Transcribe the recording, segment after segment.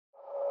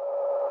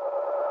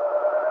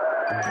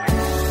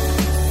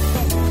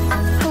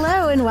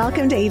Hello and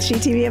welcome to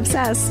HGTV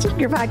Obsessed,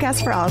 your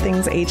podcast for all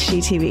things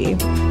HGTV.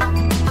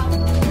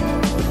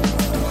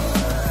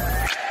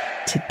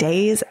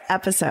 Today's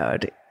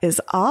episode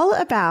is all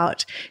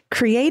about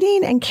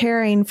creating and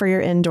caring for your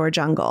indoor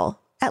jungle.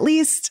 At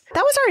least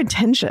that was our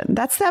intention.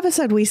 That's the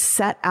episode we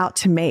set out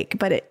to make,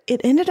 but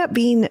it ended up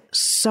being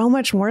so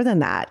much more than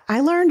that. I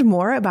learned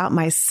more about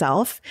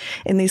myself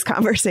in these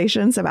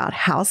conversations about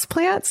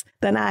houseplants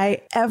than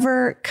I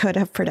ever could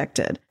have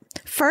predicted.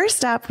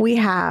 First up, we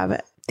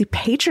have the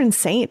patron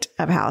saint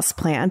of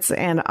houseplants,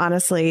 and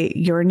honestly,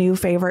 your new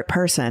favorite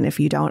person, if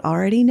you don't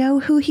already know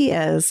who he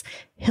is,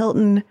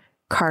 Hilton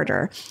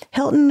Carter.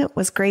 Hilton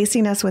was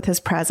gracing us with his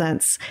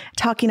presence,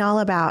 talking all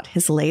about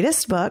his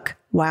latest book,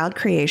 Wild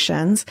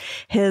Creations,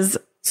 his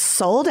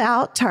sold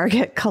out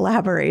Target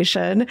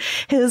collaboration,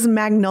 his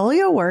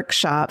Magnolia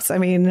workshops. I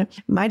mean,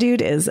 my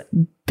dude is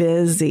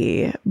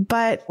busy,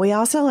 but we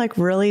also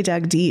really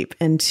dug deep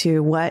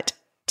into what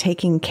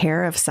taking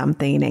care of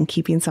something and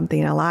keeping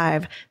something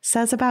alive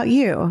says about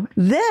you.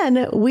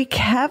 Then we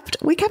kept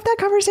that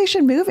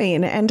conversation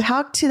moving and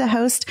talked to the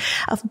host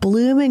of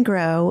Bloom and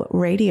Grow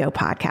radio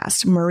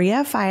podcast,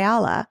 Maria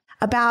Fiala,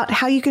 about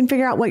how you can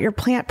figure out what your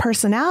plant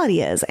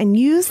personality is and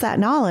use that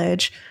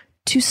knowledge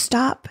to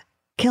stop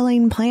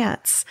killing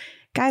plants.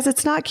 Guys,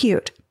 it's not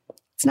cute.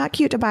 It's not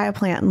cute to buy a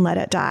plant and let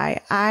it die.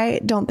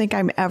 I don't think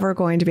I'm ever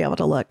going to be able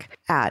to look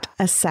at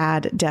a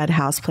sad, dead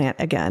houseplant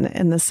again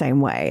in the same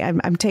way.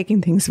 I'm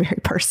taking things very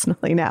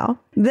personally now.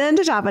 Then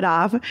to top it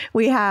off,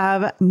 we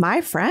have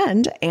my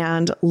friend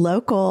and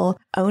local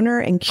owner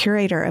and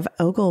curator of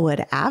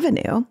Oglewood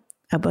Avenue,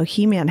 a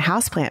bohemian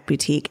houseplant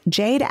boutique.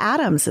 Jade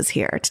Adams is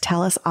here to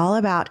tell us all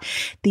about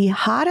the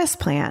hottest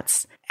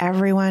plants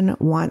everyone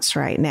wants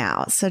right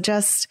now. So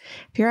just,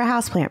 if you're a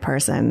houseplant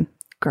person,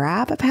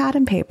 grab a pad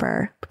and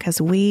paper because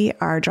we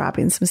are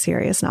dropping some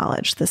serious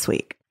knowledge this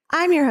week.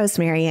 I'm your host,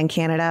 Mary Ann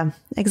Canada,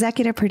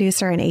 executive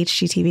producer and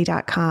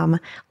HGTV.com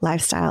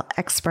lifestyle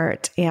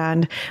expert.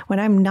 And when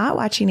I'm not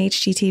watching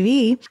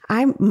HGTV,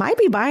 I might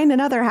be buying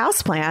another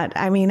houseplant.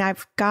 I mean,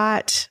 I've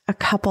got a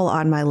couple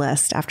on my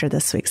list after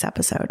this week's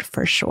episode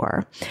for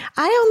sure.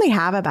 I only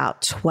have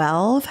about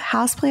 12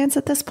 houseplants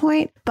at this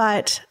point,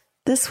 but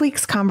this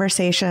week's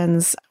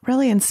conversations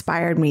really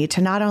inspired me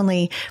to not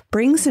only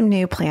bring some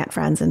new plant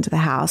friends into the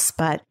house,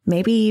 but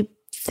maybe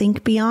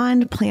think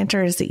beyond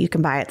planters that you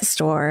can buy at the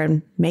store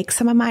and make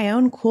some of my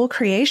own cool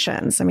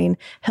creations. I mean,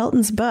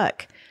 Hilton's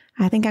book,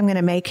 I think I'm going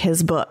to make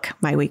his book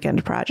my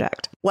weekend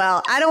project.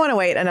 Well, I don't want to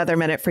wait another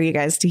minute for you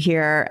guys to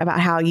hear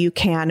about how you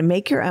can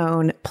make your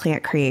own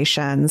plant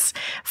creations.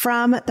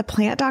 From the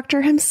plant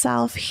doctor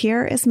himself,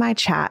 here is my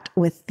chat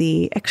with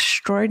the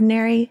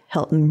extraordinary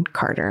Hilton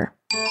Carter.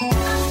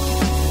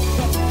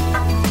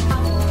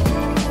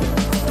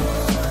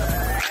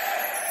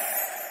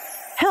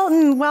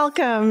 Hilton,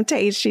 welcome to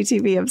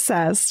HGTV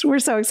Obsessed. We're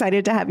so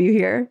excited to have you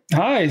here.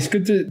 Hi, it's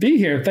good to be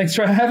here. Thanks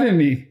for having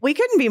me. We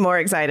couldn't be more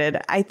excited.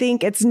 I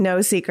think it's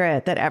no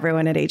secret that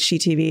everyone at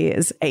HGTV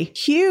is a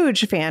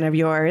huge fan of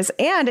yours.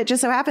 And it just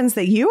so happens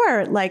that you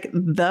are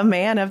the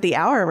man of the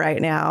hour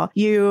right now.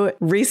 You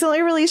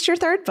recently released your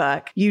third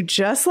book. You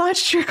just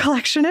launched your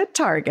collection at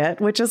Target,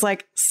 which is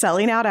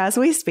selling out as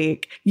we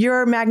speak.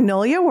 Your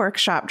Magnolia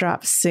workshop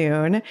drops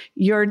soon.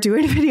 You're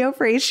doing a video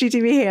for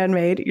HGTV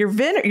Handmade.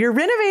 You're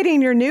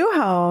renovating your new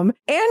home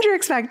and you're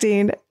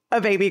expecting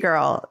a baby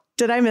girl.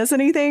 Did I miss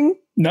anything?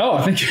 No,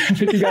 I think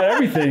you got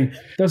everything.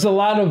 There's a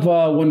lot of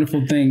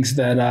wonderful things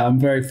that I'm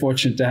very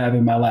fortunate to have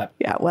in my lap.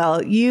 Yeah,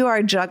 well, you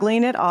are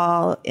juggling it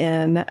all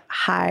in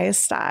high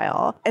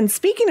style. And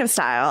speaking of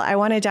style, I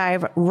want to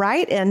dive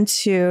right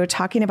into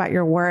talking about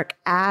your work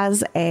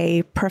as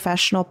a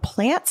professional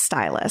plant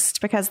stylist,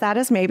 because that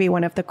is maybe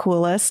one of the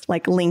coolest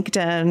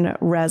LinkedIn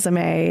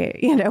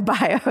resume,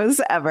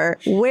 bios ever.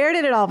 Where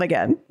did it all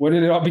begin? Where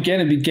did it all begin?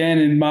 It began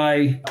in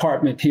my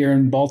apartment here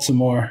in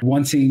Baltimore,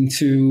 wanting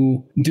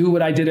to do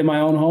what I did in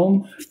my own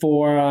home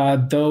for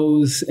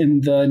those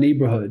in the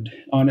neighborhood.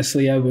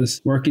 Honestly, I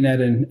was working at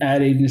an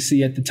ad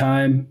agency at the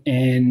time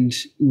and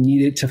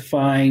needed to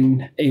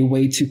find a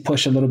way to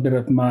push a little bit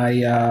of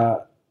my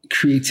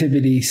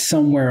creativity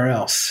somewhere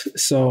else.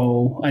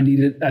 So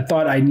I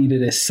thought I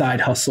needed a side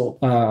hustle.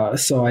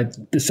 So I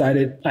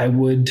decided I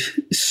would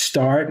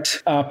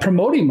start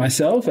promoting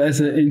myself as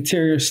an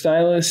interior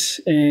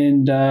stylist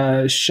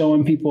and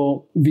showing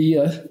people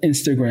via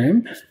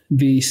Instagram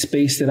the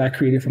space that I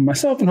created for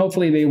myself, and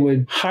hopefully they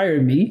would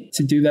hire me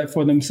to do that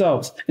for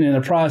themselves. And in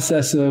the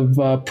process of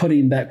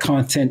putting that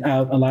content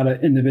out, a lot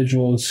of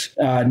individuals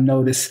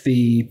noticed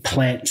the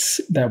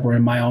plants that were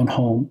in my own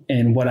home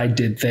and what I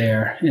did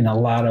there. And a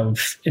lot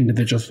of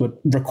individuals would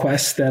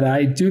request that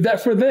I do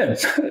that for them,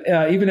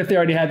 even if they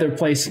already had their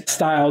place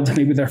styled.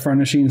 Maybe their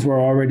furnishings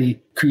were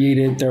already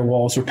created, their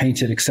walls were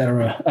painted,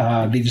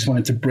 etc. They just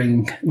wanted to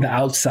bring the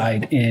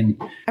outside in.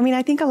 I mean,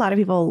 I think a lot of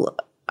people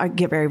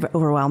get very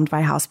overwhelmed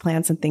by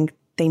houseplants and think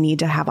they need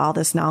to have all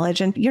this knowledge.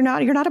 And you're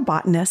not a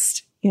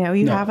botanist.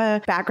 You have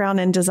a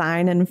background in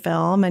design and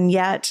film, and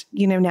yet,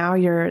 now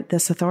you're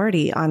this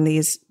authority on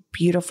these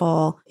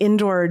beautiful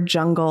indoor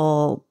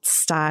jungle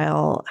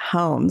style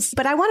homes.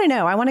 But I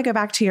want to go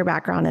back to your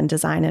background in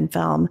design and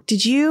film.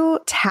 Did you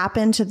tap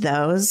into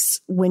those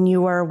when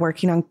you were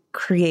working on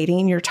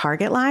creating your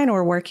Target line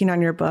or working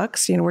on your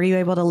books? Were you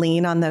able to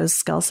lean on those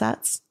skill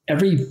sets?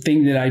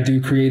 Everything that I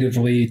do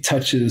creatively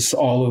touches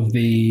all of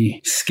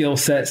the skill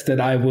sets that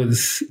I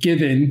was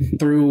given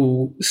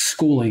through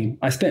schooling.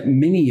 I spent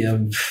many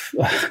of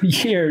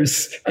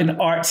years in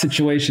art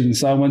situations.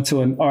 So I went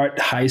to an art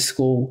high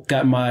school,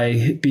 got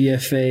my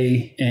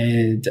BFA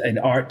and an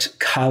art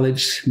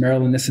college,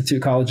 Maryland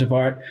Institute College of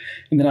Art.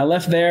 And then I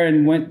left there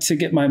and went to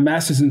get my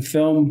master's in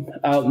film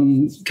out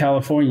in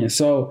California.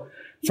 So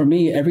for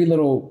me, every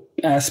little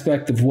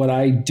aspect of what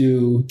I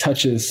do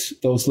touches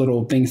those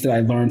little things that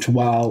I learned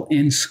while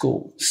in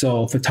school.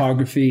 So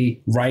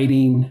photography,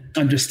 writing,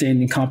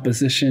 understanding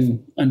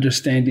composition,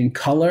 understanding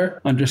color,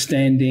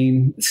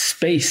 understanding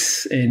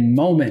space and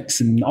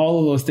moments and all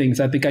of those things.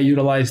 I think I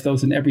utilize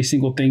those in every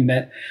single thing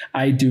that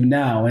I do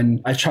now.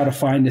 And I try to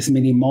find as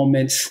many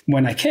moments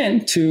when I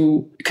can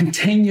to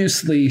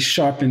continuously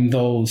sharpen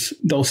those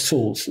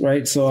tools,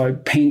 right? So I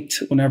paint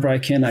whenever I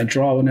can, I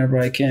draw whenever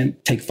I can,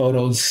 take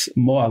photos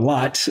a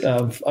lot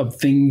of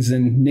things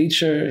in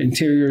nature,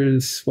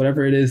 interiors,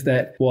 whatever it is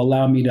that will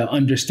allow me to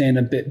understand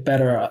a bit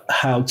better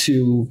how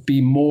to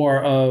be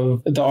more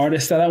of the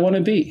artist that I want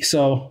to be.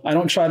 So I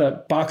don't try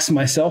to box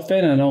myself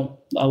in. I don't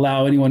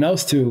allow anyone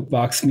else to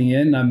box me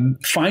in. I'm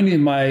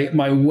finding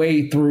my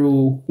way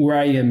through where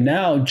I am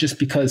now just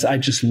because I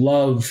just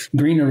love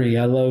greenery.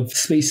 I love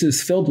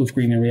spaces filled with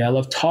greenery. I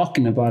love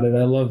talking about it.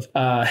 I love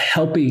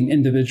helping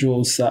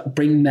individuals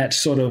bring that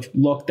sort of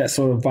look, that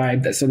sort of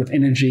vibe, that sort of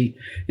energy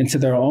into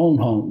their own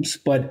homes.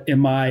 But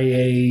am I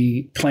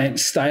a plant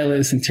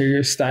stylist,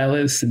 interior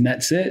stylist, and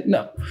that's it?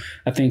 No.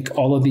 I think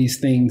all of these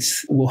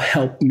things will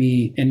help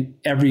me in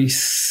every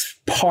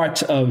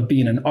part of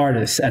being an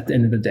artist at the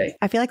end of the day.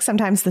 I feel like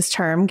sometimes this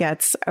term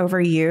gets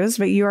overused,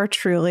 but you are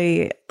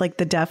truly like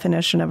the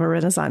definition of a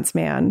Renaissance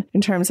man in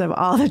terms of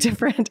all the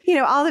different,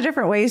 all the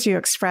different ways you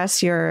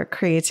express your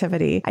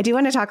creativity. I do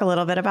want to talk a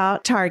little bit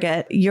about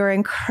Target, your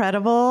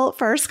incredible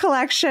first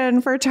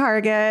collection for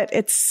Target.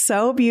 It's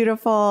so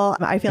beautiful.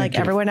 I feel like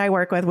everyone I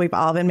work with, we've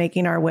all been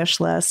making our wish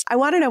list. I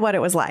want to know what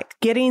it was like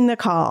getting the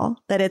call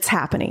that it's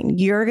happening.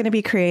 You're going to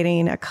be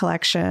creating a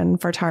collection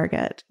for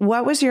Target.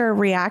 What was your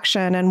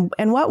reaction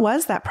and what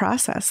was that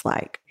process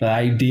like? The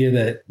idea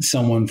that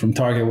someone from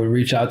Target would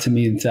reach out to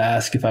me to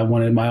ask if I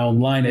wanted my own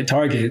line at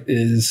Target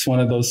is one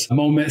of those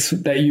moments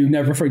that you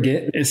never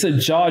forget. It's a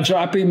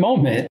jaw-dropping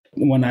moment.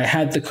 When I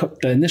had the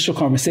initial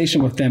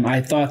conversation with them,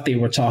 I thought they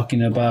were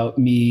talking about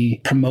me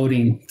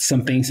promoting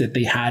some things that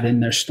they had in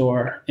their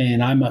store.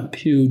 And I'm a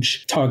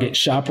huge Target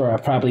shopper. I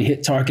probably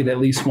hit Target at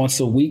least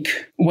once a week.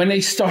 When they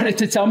started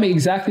to tell me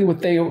exactly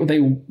what they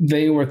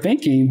were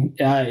thinking,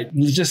 I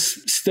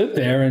just stood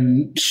there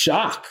in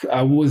shock.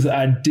 I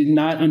did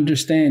not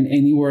understand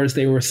any words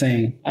they were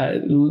saying. I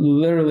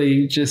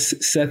literally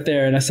just sat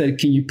there and I said,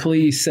 can you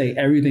please say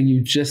everything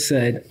you just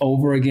said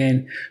over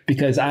again?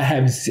 Because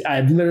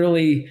I've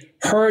literally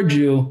heard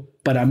you,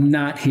 but I'm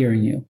not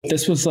hearing you.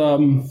 This was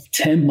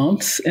 10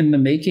 months in the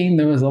making.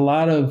 There was a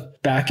lot of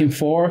back and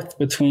forth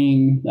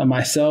between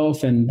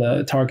myself and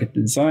the Target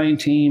design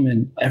team,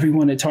 and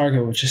everyone at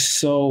Target was just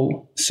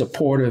so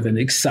supportive and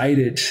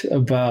excited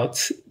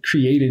about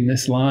creating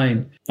this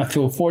line. I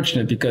feel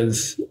fortunate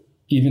because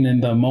even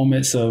in the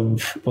moments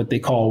of what they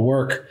call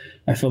work,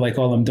 I feel like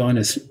all I'm doing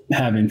is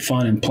having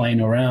fun and playing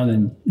around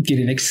and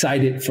getting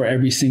excited for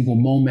every single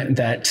moment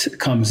that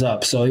comes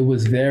up. So it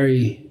was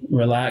very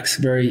relaxed,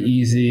 very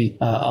easy,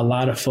 a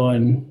lot of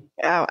fun.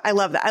 Oh, I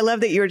love that. I love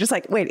that you were just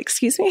like, wait,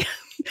 excuse me.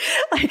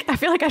 Like, I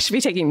feel like I should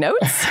be taking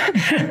notes.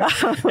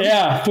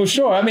 Yeah, for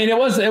sure. I mean,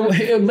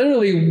 it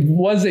literally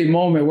was a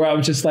moment where I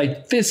was just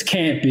like, this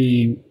can't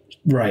be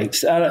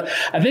right.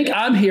 I think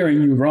I'm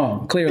hearing you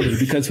wrong, clearly,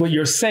 because what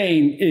you're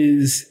saying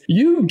is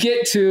you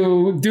get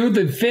to do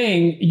the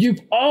thing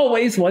you've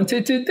always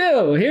wanted to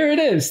do. Here it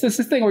is. This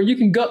is the thing where you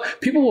can go,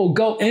 people will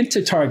go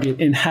into Target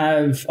and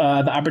have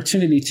the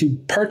opportunity to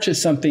purchase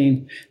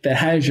something that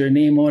has your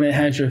name on it,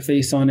 has your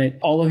face on it.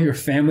 All of your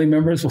family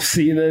members will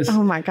see this.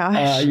 Oh my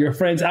gosh. Your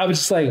friends. I was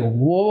just like,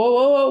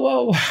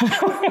 whoa.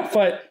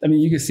 But I mean,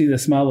 you can see the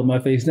smile on my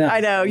face now. I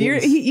know.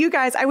 You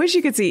guys, I wish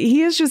you could see.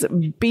 He is just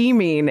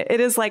beaming.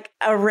 It is like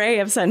a ray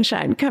of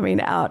sunshine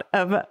coming out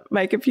of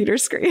my computer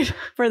screen.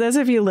 For those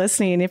of you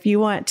listening, if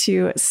you want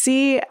to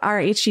see our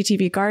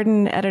HGTV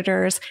Garden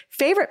editors'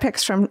 favorite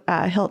picks from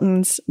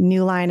Hilton's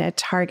new line at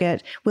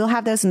Target, we'll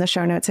have those in the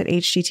show notes at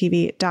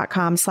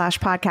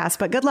hgtv.com/podcast.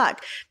 But good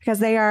luck, because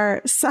they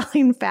are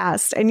selling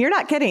fast. And you're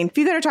not kidding. If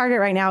you go to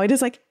Target right now, it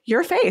is like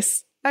your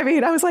face. I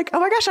mean, I was like, oh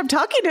my gosh, I'm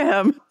talking to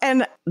him.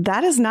 And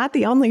that is not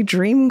the only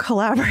dream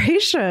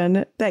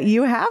collaboration that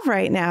you have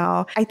right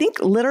now. I think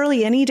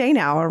literally any day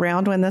now,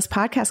 around when this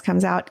podcast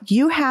comes out,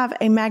 you have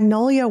a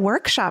Magnolia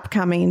workshop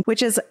coming,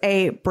 which is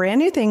a brand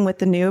new thing with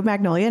the new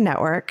Magnolia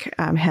Network,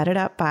 headed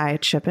up by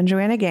Chip and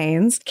Joanna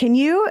Gaines. Can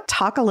you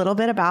talk a little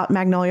bit about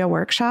Magnolia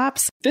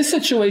workshops? This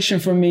situation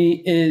for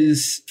me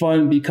is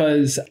fun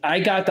because I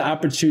got the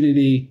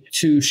opportunity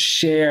to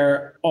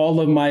share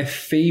all of my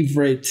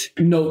favorite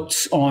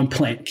notes on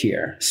plant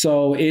care.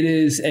 So it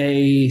is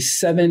a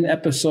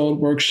 7-episode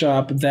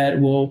workshop that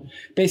will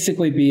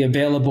basically be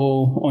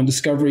available on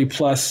Discovery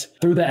Plus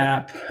through the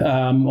app,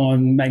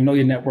 on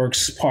Magnolia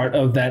Network's part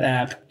of that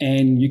app.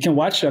 And you can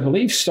watch it, I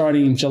believe,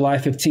 starting July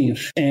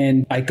 15th.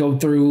 And I go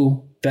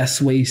through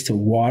best ways to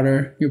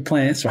water your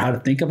plants, or how to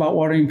think about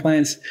watering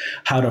plants,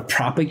 how to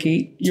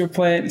propagate your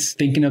plants,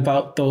 thinking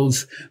about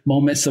those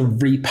moments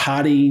of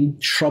repotting,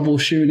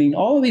 troubleshooting,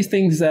 all of these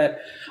things that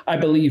I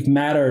believe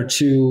matter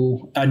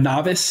to a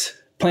novice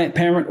plant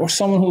parent or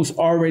someone who's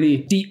already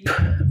deep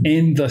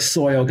in the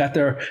soil, got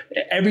their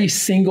every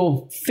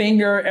single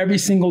finger, every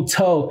single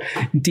toe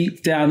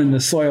deep down in the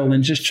soil,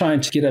 and just trying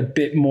to get a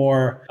bit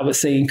more, I would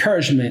say,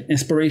 encouragement,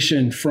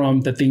 inspiration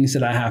from the things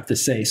that I have to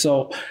say.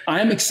 So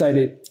I'm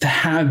excited to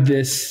have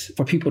this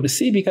for people to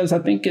see because I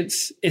think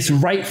it's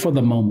right for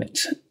the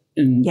moment.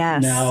 And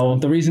yes. Now,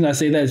 the reason I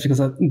say that is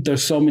because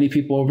there's so many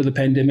people over the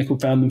pandemic who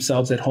found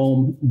themselves at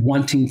home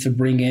wanting to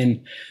bring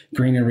in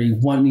greenery,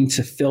 wanting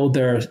to fill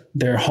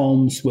their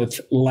homes with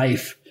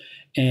life.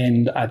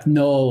 And I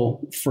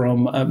know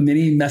from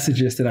many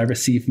messages that I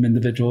received from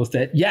individuals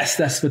that, yes,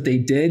 that's what they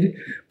did,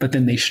 but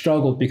then they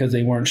struggled because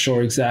they weren't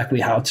sure exactly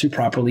how to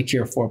properly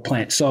care for a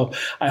plant. So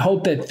I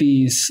hope that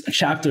these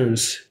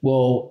chapters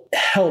will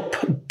help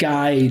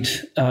guide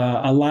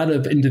a lot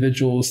of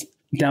individuals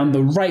down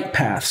the right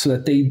path so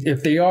that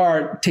if they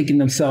are taking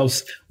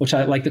themselves, which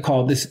I like to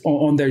call this,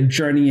 on their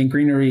journey in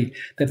greenery,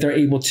 that they're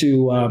able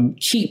to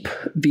keep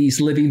these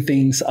living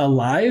things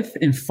alive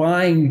and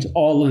find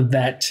all of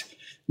that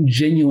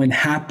genuine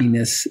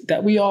happiness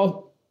that we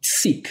all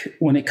seek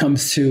when it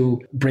comes to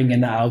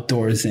bringing the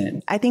outdoors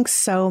in. I think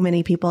so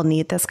many people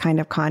need this kind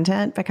of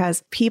content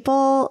because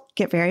people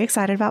get very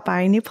excited about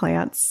buying new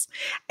plants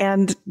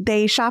and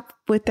they shop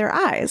with their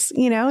eyes.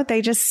 You know,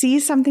 they just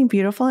see something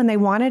beautiful and they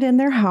want it in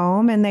their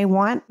home and they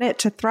want it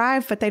to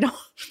thrive, but they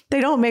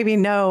don't maybe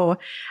know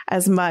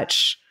as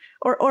much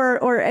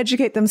or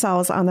educate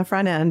themselves on the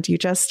front end. You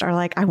just are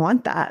like, I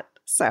want that.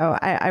 So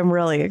I'm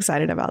really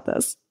excited about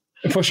this.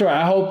 For sure.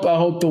 I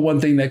hope the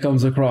one thing that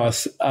comes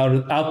across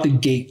out the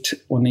gate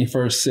when they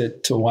first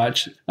sit to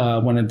watch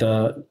one of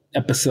the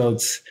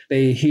episodes,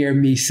 they hear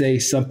me say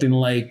something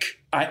like,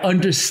 I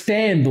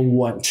understand the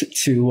want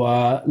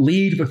to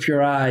lead with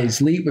your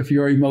eyes, lead with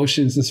your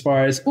emotions as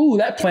far as, ooh,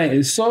 that plant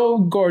is so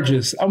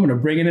gorgeous. I'm going to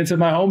bring it into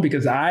my home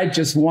because I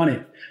just want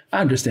it. I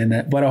understand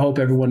that, but I hope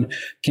everyone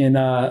can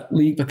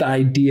lead with the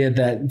idea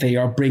that they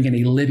are bringing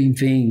a living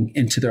thing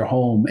into their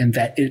home and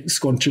that it's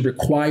going to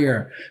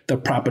require the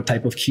proper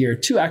type of care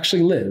to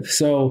actually live.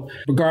 So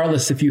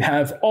regardless, if you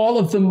have all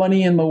of the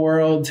money in the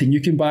world and you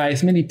can buy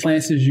as many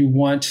plants as you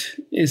want,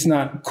 it's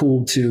not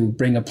cool to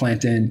bring a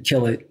plant in,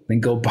 kill it,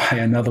 and go buy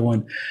another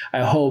one.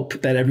 I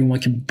hope that everyone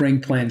can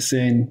bring plants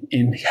in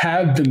and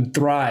have them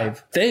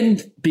thrive, then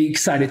be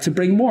excited to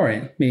bring more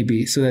in,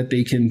 maybe, so that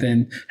they can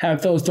then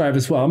have those thrive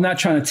as well. I'm not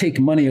trying to take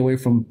money away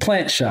from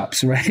plant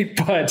shops, right?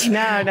 But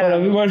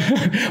no.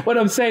 What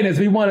I'm saying is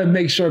we want to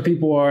make sure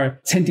people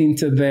are tending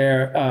to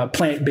their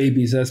plant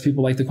babies, as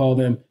people like to call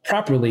them,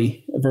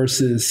 properly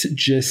versus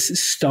just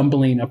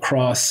stumbling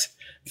across,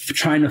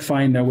 trying to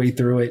find their way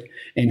through it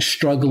and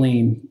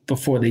struggling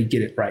before they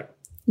get it right.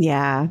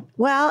 Yeah.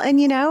 Well, and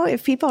you know,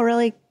 if people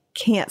really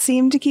can't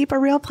seem to keep a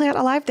real plant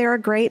alive, there are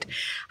great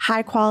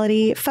high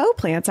quality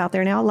faux plants out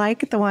there now,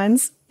 like the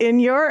ones in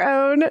your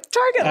own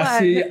Target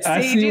line. Do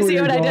you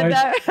see what I did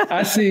there?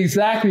 I see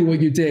exactly what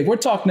you did. We're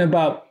talking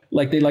about,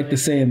 like they like to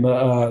say in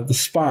the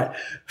spot,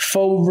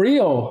 faux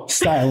real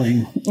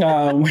styling.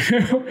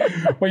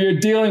 When you're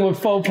dealing with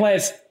faux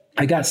plants,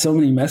 I got so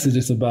many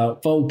messages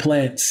about faux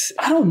plants.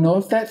 I don't know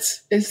if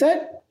is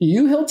that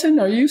you, Hilton?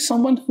 Are you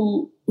someone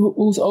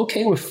who's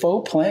okay with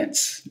faux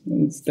plants?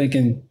 I was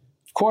thinking,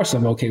 of course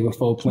I'm okay with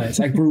faux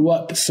plants. I grew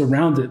up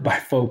surrounded by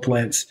faux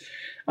plants.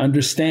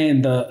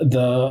 Understand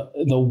the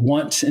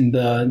want and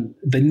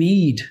the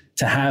need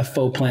to have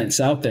faux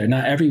plants out there.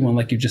 Not everyone,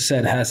 like you just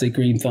said, has a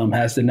green thumb,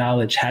 has the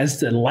knowledge, has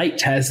the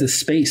light, has the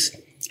space,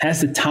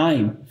 has the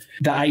time.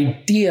 The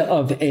idea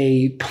of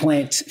a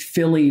plant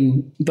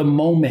filling the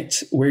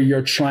moment where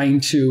you're trying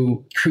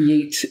to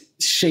create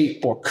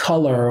shape or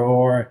color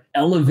or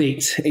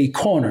elevate a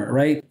corner,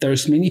 right?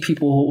 There's many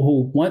people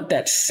who want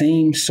that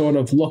same sort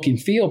of look and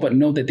feel, but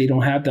know that they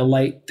don't have the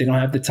light, they don't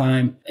have the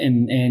time,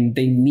 and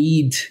they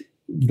need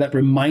that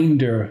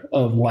reminder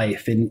of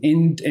life.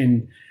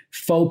 And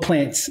faux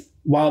plants,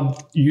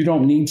 while you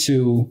don't need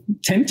to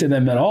tend to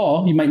them at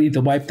all, you might need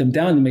to wipe them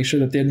down to make sure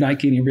that they're not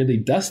getting really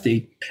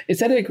dusty. It's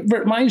that it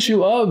reminds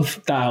you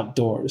of the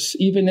outdoors,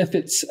 even if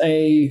it's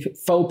a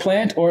faux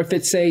plant or if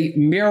it's a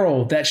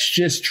mural that's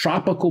just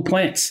tropical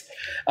plants.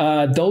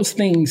 Those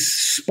things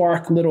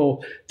spark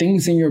little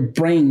things in your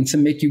brain to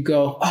make you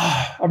go,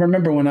 oh, I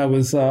remember when I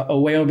was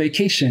away on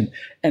vacation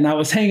and I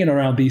was hanging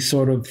around these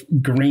sort of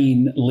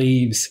green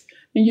leaves.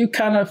 and you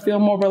kind of feel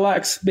more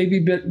relaxed,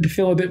 maybe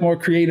feel a bit more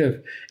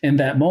creative in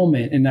that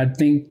moment. And I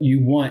think you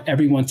want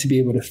everyone to be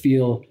able to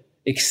feel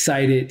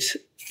excited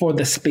for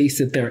the space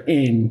that they're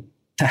in,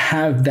 to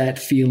have that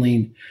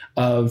feeling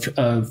of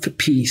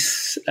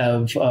peace,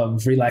 of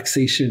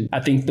relaxation. I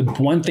think the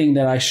one thing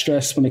that I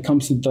stressed when it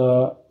comes to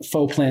the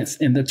faux plants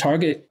in the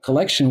Target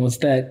collection was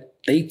that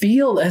they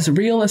feel as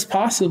real as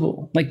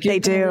possible. Like they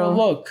do.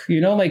 Look,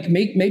 like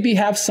maybe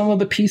have some of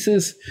the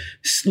pieces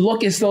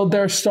look as though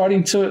they're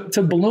starting to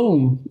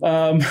bloom.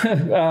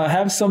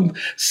 Have some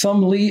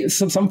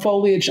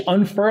foliage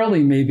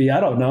unfurling, maybe.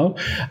 I don't know.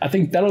 I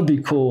think that'll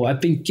be cool. I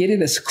think get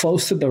it as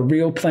close to the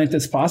real plant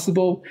as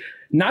possible.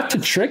 Not to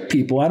trick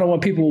people. I don't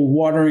want people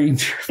watering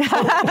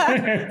faux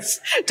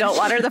plants. Don't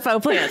water the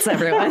faux plants,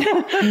 everyone.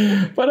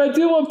 But I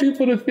do want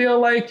people to feel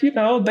like,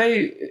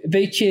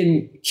 they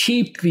can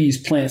keep these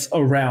plants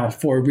around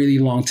for a really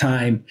long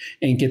time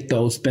and get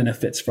those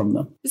benefits from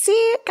them.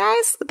 See,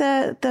 guys,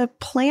 the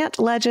plant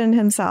legend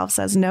himself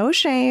says no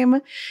shame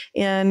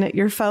in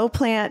your faux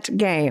plant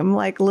game.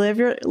 Like live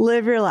your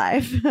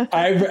life.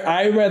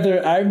 I'd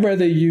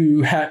rather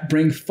you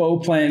bring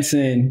faux plants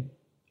in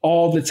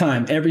all the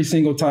time, every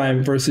single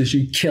time, versus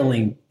you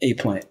killing a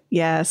plant.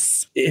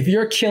 Yes. If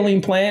you're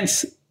killing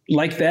plants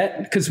like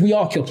that, because we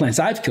all kill plants.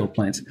 I've killed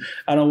plants.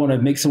 I don't want to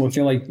make someone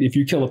feel like if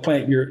you kill a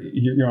plant,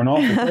 you're an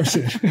awful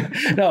person.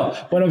 No,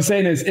 what I'm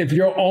saying is if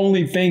your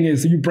only thing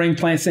is you bring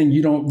plants in,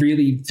 you don't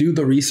really do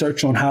the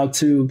research on how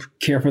to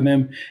care for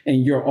them,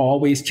 and you're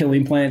always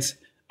killing plants,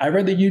 I'd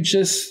rather you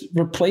just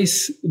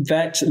replace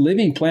that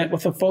living plant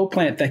with a faux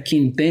plant that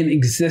can then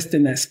exist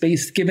in that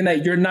space, given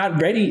that you're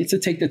not ready to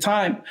take the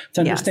time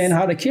to understand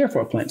how to care for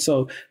a plant.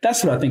 So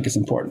that's what I think is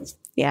important.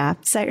 Yeah.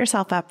 Set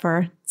yourself up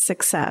for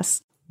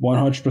success.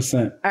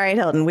 100%. All right,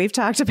 Hilton, we've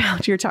talked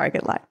about your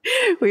Target line.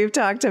 We've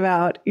talked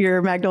about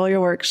your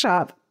Magnolia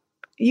Workshop.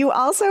 You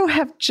also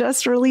have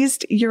just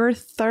released your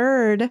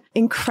third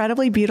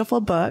incredibly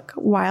beautiful book,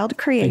 Wild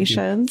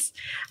Creations.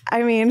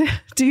 I mean,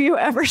 do you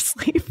ever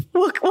sleep?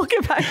 We'll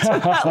get back to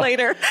that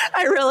later.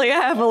 I really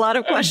have a lot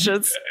of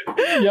questions.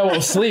 Yeah, well,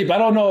 sleep. I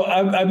don't know.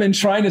 I've been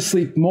trying to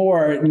sleep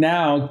more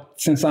now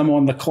since I'm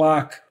on the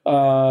clock.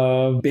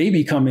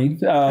 Baby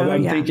coming.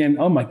 I'm thinking,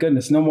 oh my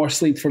goodness, no more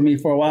sleep for me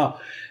for a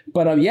while.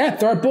 But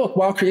third book,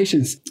 Wild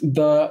Creations,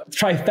 the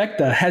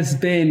trifecta has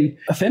been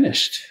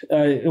finished.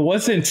 It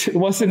wasn't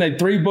a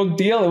 3-book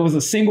deal. It was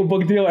a single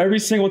book deal every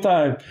single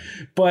time.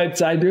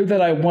 But I knew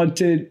that I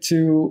wanted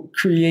to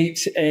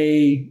create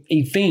a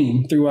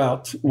theme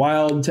throughout: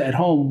 wild at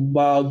home,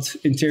 wild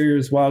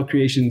interiors, wild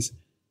creations.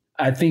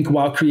 I think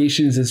Wild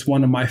Creations is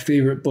one of my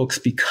favorite books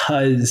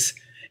because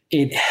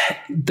it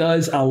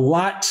does a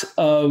lot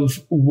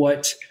of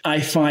what I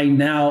find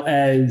now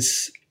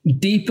as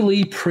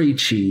deeply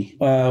preachy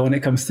when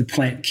it comes to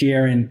plant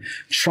care, and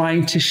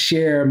trying to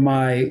share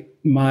my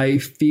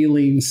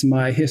feelings,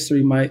 my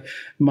history,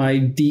 my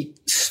deep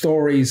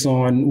stories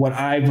on what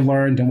I've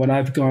learned and what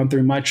I've gone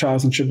through, my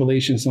trials and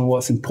tribulations, and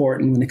what's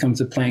important when it comes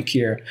to plant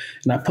care.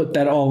 And I put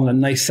that all in a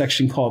nice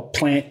section called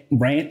Plant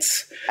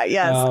Rants.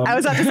 Yes, I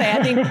was about to say,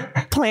 I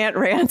think Plant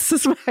Rants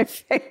is my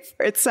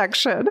favorite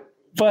section.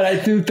 But I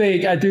do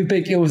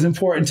think it was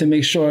important to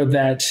make sure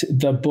that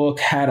the book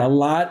had a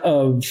lot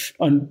of,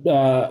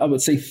 I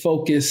would say,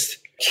 focused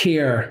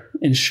care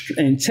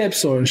and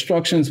tips or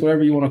instructions,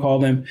 whatever you want to call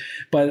them.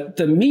 But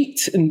the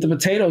meat and the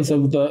potatoes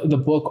of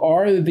the book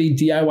are the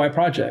DIY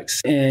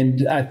projects.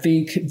 And I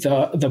think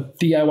the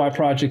DIY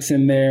projects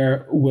in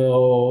there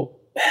will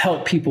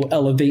help people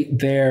elevate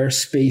their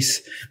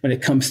space when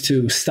it comes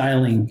to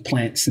styling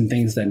plants and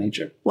things of that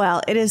nature.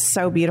 Well, it is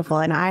so beautiful.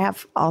 And I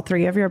have all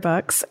 3 of your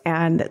books,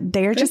 and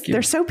they're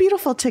so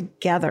beautiful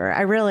together.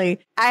 I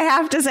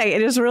have to say,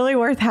 it is really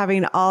worth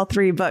having all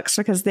 3 books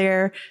because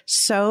they're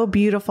so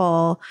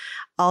beautiful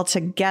all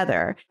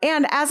together.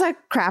 And as a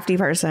crafty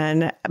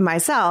person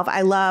myself,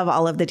 I love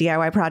all of the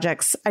DIY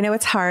projects. I know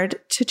it's hard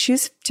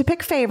to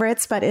pick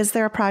favorites, but is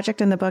there a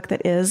project in the book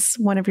that is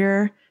one of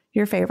your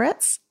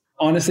favorites?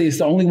 Honestly, it's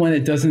the only one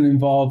that doesn't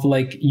involve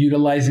like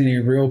utilizing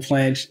a real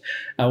plant.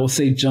 I will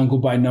say Jungle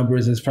by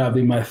Numbers is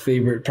probably my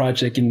favorite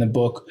project in the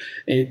book.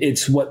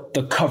 It's what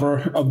the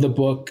cover of the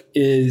book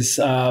is.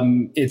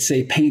 It's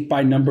a paint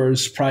by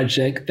numbers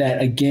project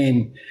that,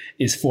 again,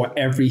 is for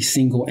every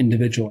single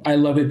individual. I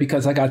love it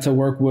because I got to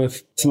work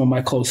with some of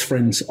my close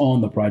friends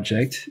on the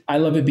project. I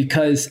love it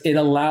because it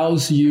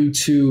allows you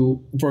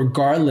to,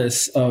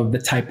 regardless of the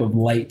type of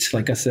light,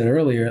 like I said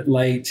earlier,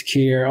 light,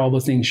 care, all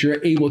those things,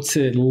 you're able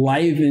to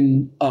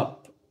liven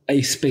up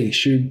a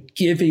space. You're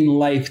giving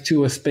life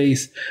to a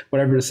space,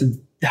 whatever it is,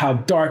 how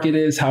dark it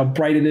is, how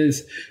bright it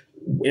is.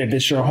 If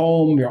it's your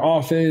home, your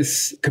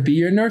office, it could be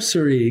your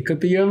nursery, it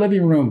could be your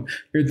living room.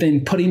 You're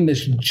then putting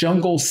this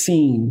jungle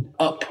scene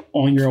up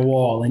on your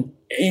wall, and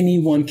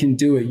anyone can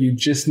do it. You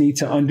just need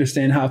to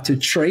understand how to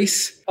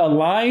trace a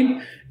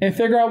line and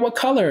figure out what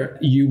color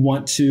you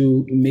want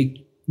to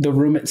make the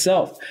room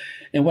itself.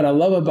 And what I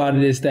love about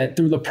it is that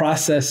through the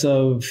process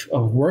of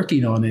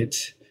working on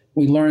it,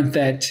 we learned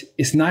that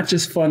it's not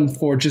just fun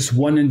for just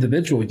one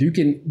individual. You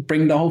can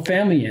bring the whole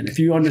family in. If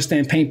you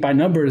understand paint by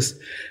numbers,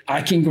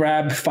 I can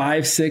grab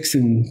 5, 6,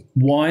 and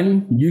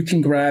 1. You can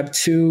grab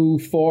 2,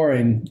 4,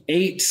 and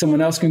 8.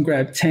 Someone else can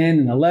grab 10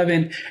 and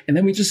 11. And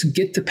then we just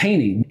get to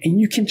painting. And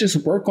you can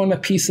just work on a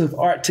piece of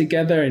art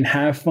together and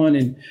have fun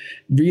and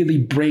really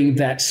bring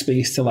that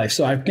space to life.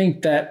 So I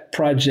think that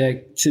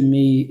project to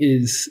me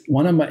is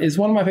one of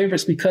my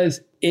favorites because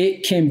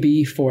it can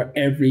be for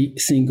every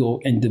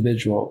single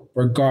individual,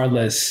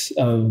 regardless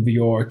of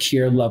your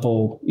care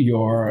level,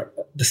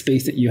 the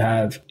space that you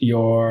have,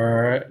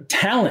 your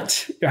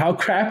talent, how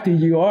crafty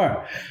you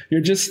are.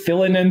 You're just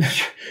filling in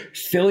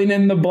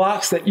the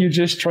blocks that you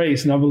just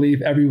traced. And I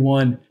believe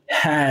everyone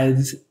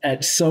has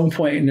at some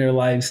point in their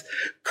lives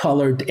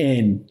colored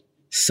in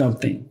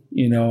something.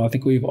 I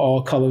think we've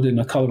all colored in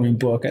a coloring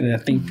book. And I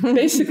think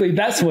basically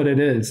that's what it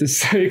is.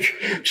 It's like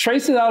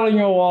trace it out on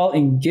your wall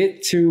and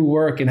get to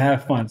work and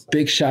have fun.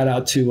 Big shout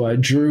out to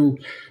Drew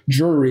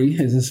Drury,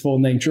 is his full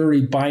name,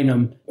 Drury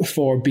Bynum,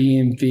 for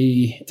being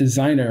the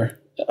designer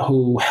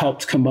who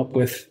helped come up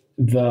with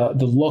the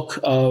look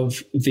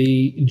of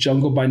the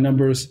Jungle by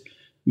Numbers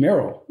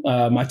mural.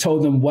 I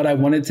told him what I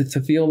wanted it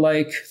to feel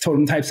like, told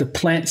him types of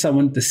plants I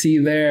wanted to see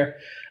there.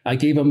 I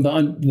gave him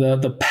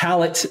the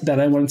palette that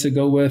I wanted to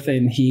go with,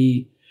 and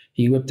he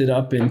whipped it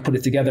up and put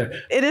it together.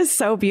 It is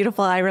so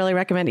beautiful. I really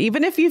recommend,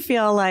 even if you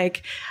feel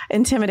like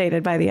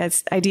intimidated by the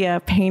idea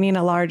of painting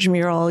a large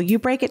mural, you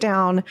break it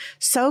down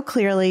so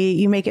clearly.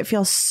 You make it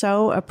feel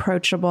so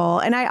approachable.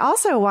 And I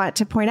also want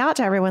to point out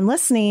to everyone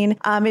listening,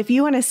 if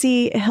you want to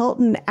see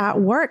Hilton at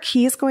work,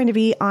 he's going to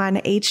be on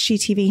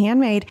HGTV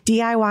Handmade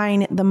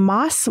DIYing the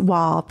Moss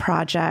Wall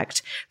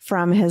project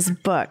from his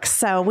book.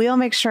 So we'll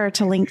make sure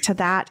to link to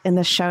that in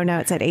the show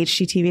notes at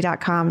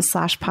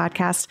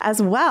hgtv.com/podcast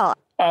as well.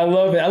 I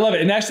love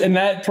it. And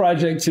that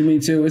project to me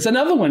too, it's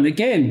another one.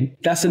 Again,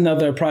 that's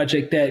another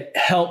project that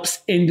helps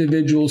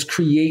individuals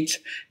create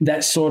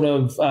that sort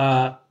of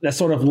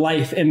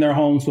life in their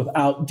homes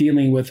without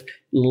dealing with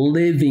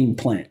living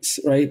plants,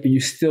 right? But you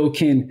still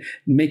can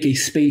make a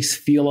space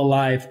feel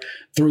alive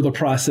through the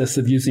process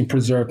of using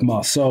preserved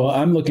moss. So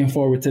I'm looking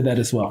forward to that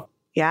as well.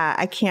 Yeah,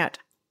 I can't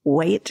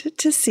wait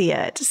to see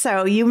it.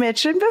 So you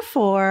mentioned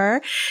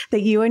before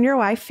that you and your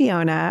wife,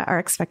 Fiona, are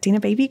expecting a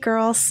baby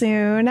girl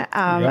soon.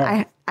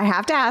 I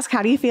have to ask,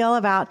 how do you feel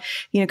about,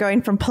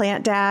 going from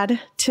plant dad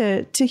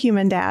to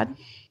human dad?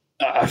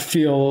 I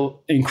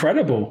feel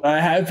incredible. I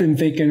have been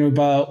thinking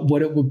about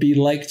what it would be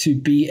like to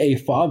be a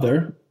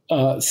father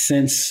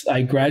since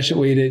I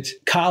graduated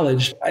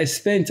college. I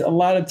spent a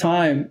lot of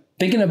time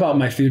thinking about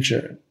my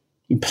future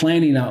and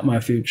planning out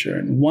my future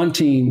and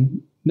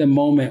wanting the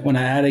moment when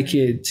I had a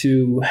kid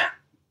to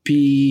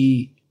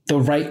be the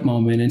right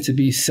moment and to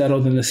be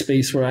settled in a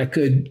space where I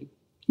could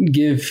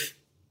give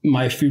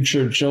my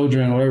future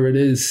children, whatever it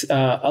is,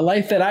 a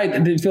life that I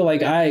didn't feel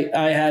like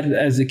I had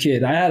as a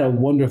kid. I had a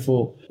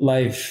wonderful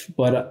life,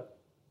 but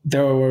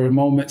there were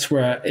moments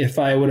where if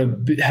I would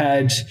have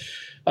had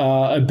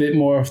a bit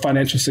more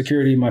financial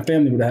security, my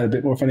family would have had a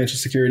bit more financial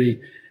security,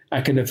 I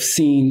could have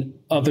seen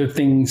other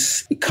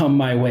things come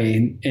my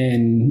way.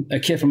 And a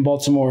kid from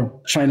Baltimore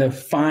trying to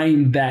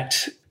find that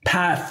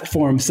path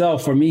for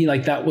himself, for me,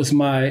 like that was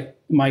my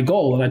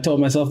goal. And I told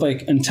myself,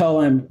 like, until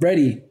I'm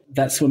ready,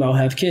 that's when I'll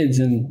have kids.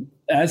 And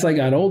as I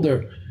got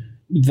older,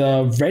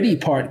 the ready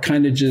part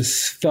kind of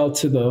just fell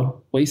to the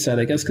wayside,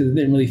 I guess, because it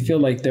didn't really feel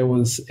like there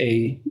was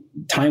a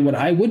time when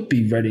I would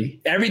be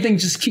ready. Everything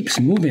just keeps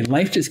moving.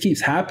 Life just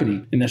keeps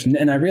happening.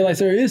 And I realized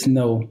there is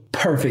no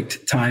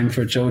perfect time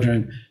for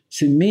children.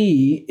 To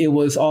me, it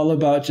was all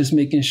about just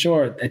making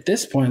sure at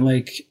this point,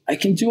 like, I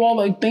can do all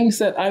the things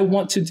that I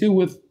want to do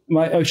with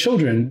my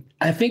children.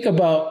 I think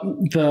about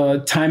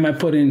the time I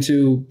put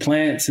into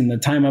plants and the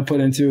time I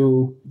put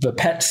into the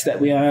pets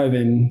that we have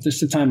and just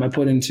the time I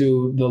put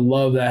into the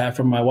love that I have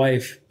for my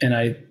wife. And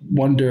I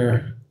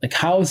wonder, like,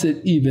 how is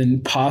it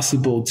even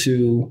possible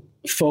to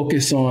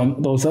focus on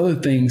those other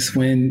things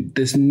when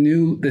this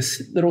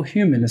little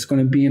human is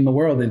going to be in the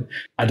world? And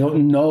I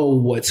don't know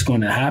what's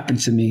going to happen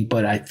to me,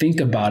 but I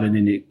think about it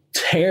and it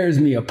tears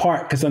me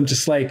apart because I'm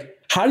just like,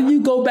 how do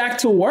you go back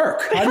to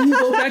work? How do you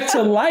go back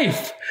to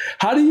life?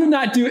 How do you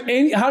not do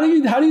how do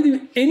you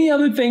do any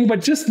other thing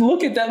but just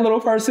look at that little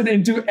person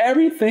and do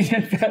everything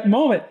at that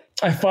moment?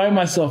 I find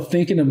myself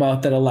thinking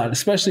about that a lot,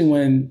 especially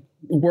when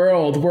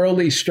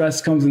worldly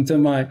stress comes into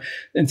my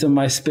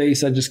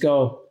space. I just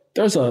go,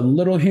 there's a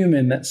little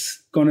human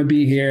that's going to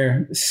be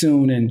here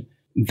soon. And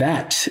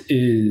that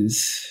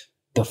is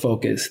the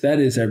focus. That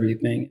is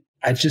everything.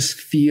 I just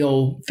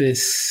feel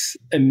this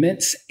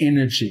immense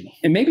energy.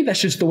 And maybe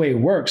that's just the way it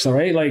works, all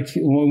right? Like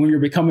when you're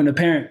becoming a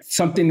parent,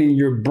 something in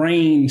your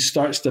brain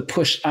starts to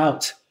push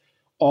out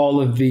all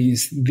of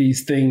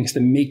these things to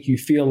make you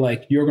feel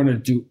like you're going to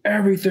do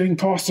everything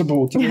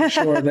possible to make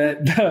sure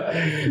that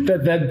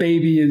that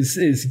baby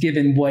is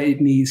given what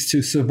it needs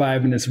to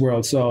survive in this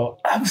world. So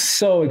I'm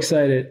so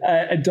excited.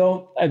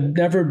 I've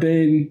never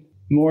been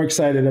more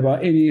excited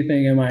about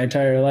anything in my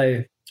entire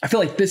life. I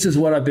feel like this is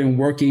what I've been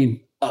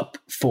working up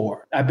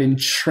for. I've been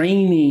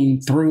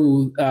training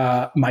through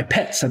my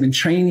pets. I've been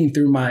training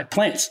through my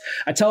plants.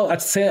 I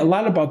say a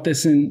lot about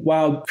this in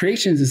Wild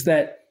Creations, is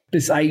that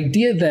this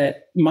idea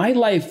that my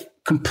life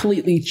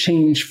completely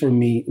changed for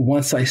me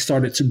once I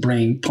started to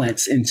bring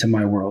plants into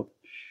my world.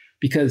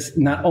 Because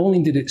not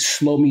only did it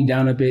slow me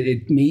down a bit,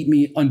 it made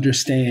me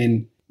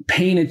understand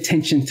paying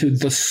attention to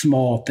the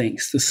small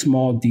things, the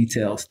small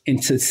details,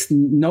 and to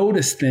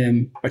notice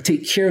them or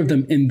take care of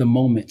them in the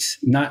moments,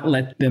 not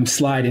let them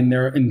slide in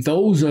there. And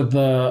those are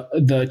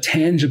the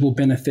tangible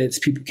benefits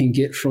people can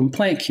get from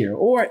plant care.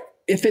 Or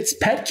if it's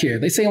pet care,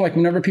 they say like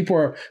whenever people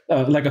are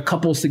like a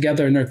couple's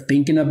together and they're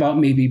thinking about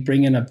maybe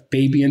bringing a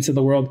baby into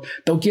the world,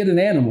 they'll get an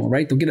animal,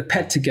 right? They'll get a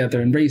pet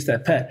together and raise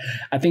that pet.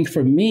 I think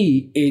for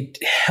me, it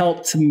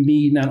helped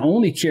me not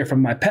only care for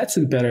my pets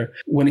better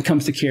when it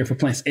comes to care for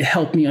plants, it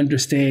helped me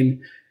understand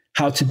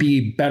how to be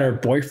a better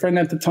boyfriend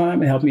at the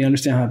time. It helped me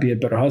understand how to be a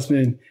better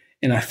husband.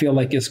 And I feel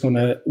like it's going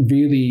to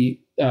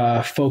really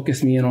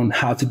focus me in on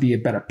how to be a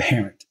better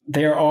parent.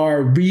 There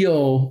are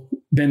real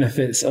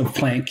benefits of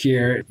plant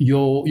care.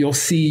 You'll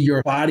see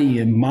your body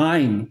and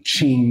mind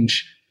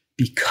change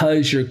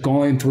because you're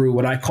going through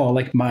what I call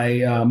like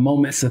my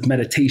moments of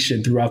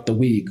meditation throughout the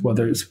week,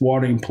 whether it's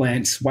watering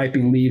plants,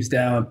 wiping leaves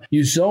down.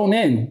 You zone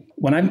in.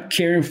 When I'm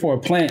caring for a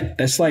plant,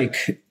 that's like,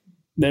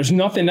 there's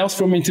nothing else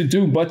for me to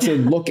do but to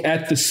look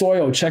at the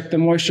soil, check the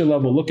moisture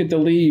level, look at the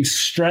leaves,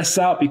 stress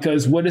out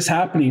because what is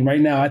happening right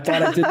now? I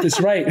thought I did this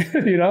right.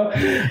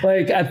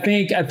 Like I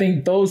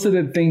think those are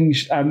the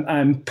things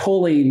I'm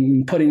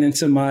putting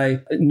into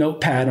my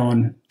notepad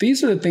on.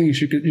 These are the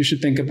things you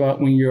should think about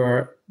when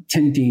you're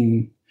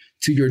tending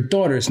to your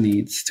daughter's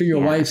needs, to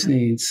your wife's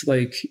needs.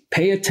 Like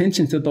pay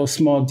attention to those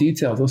small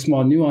details, those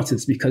small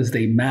nuances, because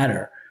they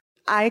matter.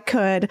 I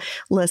could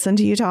listen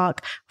to you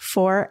talk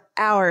for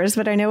hours,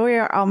 but I know we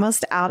are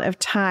almost out of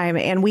time,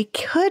 and we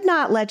could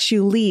not let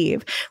you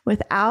leave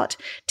without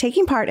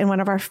taking part in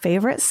one of our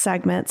favorite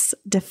segments,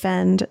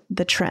 Defend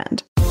the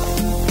Trend.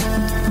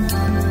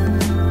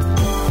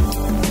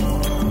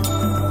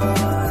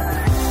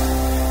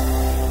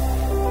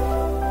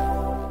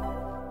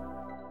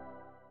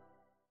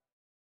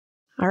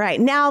 All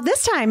right. Now,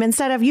 this time,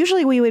 instead of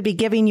usually we would be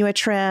giving you a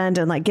trend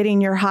and like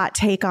getting your hot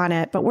take on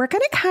it, but we're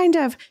going to kind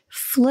of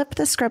flip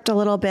the script a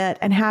little bit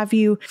and have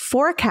you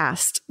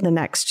forecast the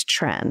next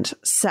trend.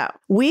 So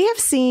we have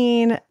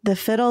seen the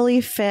fiddle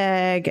leaf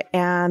fig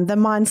and the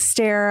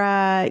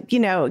monstera,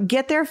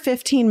 get their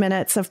 15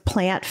 minutes of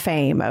plant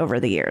fame over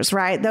the years,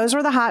 right? Those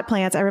were the hot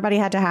plants everybody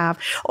had to have,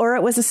 or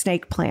it was a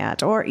snake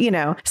plant or,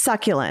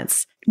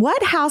 succulents.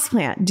 What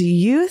houseplant do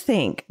you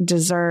think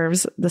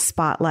deserves the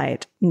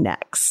spotlight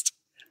next?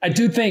 I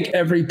do think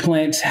every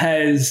plant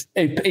has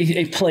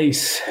a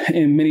place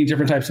in many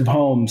different types of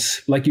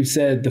homes. Like you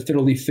said, the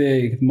fiddle leaf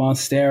fig,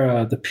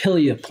 monstera, the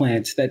pilia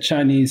plant, that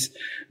Chinese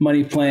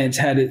money plant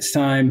had its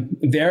time.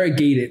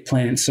 Variegated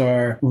plants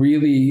are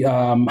really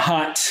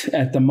hot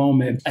at the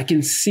moment. I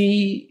can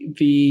see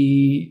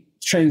the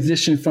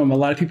transition from a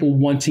lot of people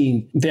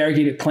wanting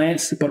variegated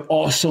plants, but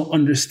also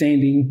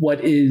understanding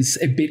what is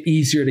a bit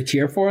easier to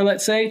care for,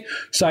 let's say.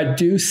 So I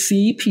do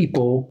see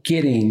people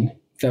getting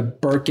the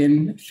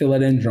Birkin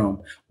philodendron.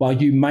 While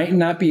you might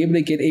not be able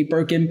to get a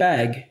Birkin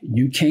bag,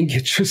 you can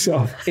get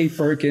yourself a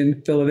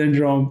Birkin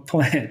philodendron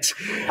plant.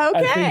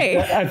 Okay.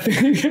 I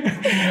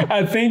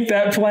think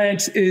that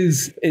plant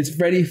is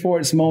ready for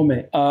its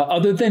moment.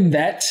 Other than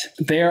that,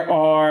 there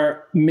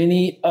are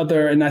many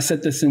other, and I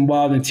said this in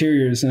Wild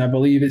Interiors, and I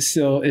believe it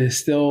still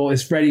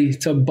is ready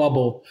to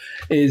bubble,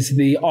 is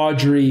the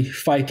Audrey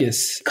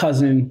ficus,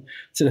 cousin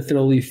to the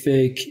fiddle leaf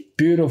fig.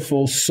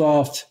 Beautiful,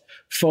 soft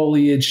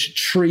foliage,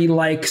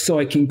 tree-like, so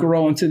it can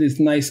grow into this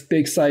nice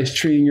big size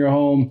tree in your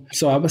home.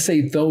 So I would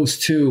say those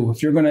two.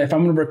 If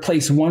I'm going to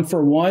replace one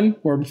for one,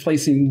 we're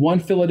replacing one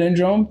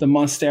philodendron, the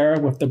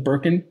monstera, with the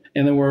Birkin,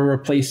 and then we're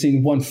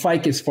replacing one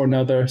ficus for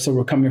another. So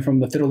we're coming from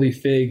the fiddle leaf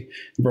fig,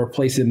 and we're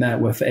replacing that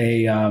with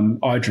a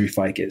Audrey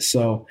ficus.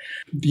 So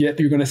you're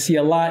going to see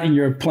a lot in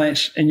your plant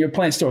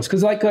stores,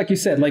 because like you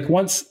said, like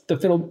once the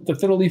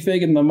fiddle leaf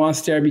fig and the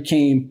monstera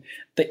became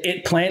the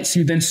it plants,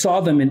 you then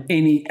saw them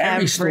in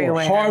every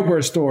store,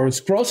 hardware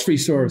stores, grocery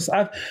stores.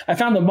 I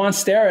found the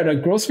monstera at a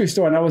grocery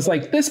store, and I was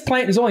like, this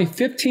plant is only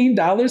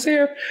 $15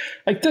 here.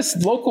 Like this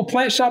local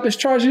plant shop is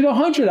charging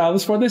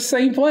 $100 for this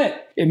same plant.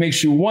 It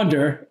makes you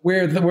wonder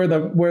where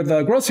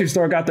the grocery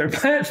store got their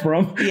plant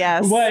from.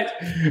 Yes,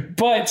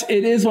 but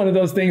it is one of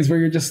those things where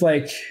you're just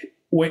like,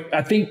 wait,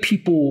 I think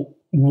people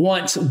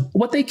want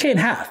what they can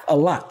have a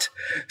lot.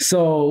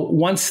 So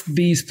once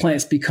these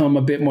plants become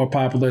a bit more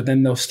popular,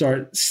 then they'll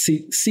start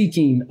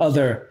seeking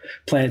other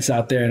plants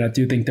out there. And I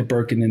do think the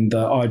Birkin and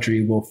the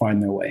Audrey will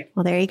find their way.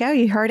 Well, there you go.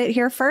 You heard it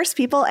here first,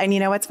 people. And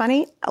you know what's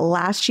funny?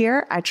 Last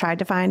year, I tried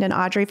to find an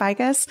Audrey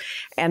ficus,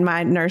 and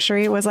my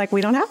nursery was like, we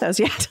don't have those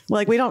yet.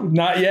 Like, we don't.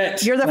 Not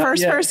yet. You're the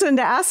first person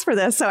to ask for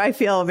this. So I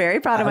feel very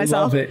proud of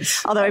myself. I love it.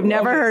 Although I've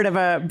never heard of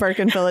a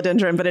Birkin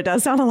philodendron, but it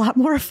does sound a lot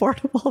more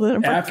affordable than a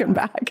Birkin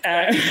bag.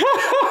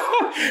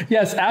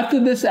 Yes,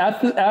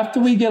 after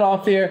we get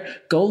off here,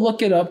 go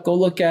look it up. Go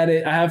look at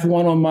it. I have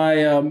one on my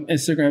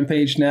Instagram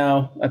page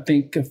now. I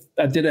think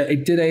I did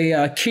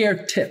a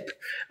care tip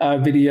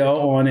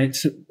video on it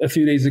a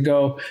few days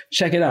ago.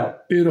 Check it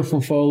out.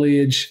 Beautiful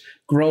foliage.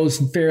 Grows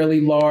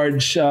fairly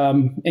large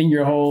in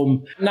your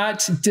home.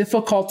 Not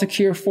difficult to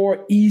care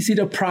for. Easy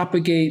to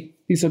propagate.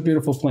 These are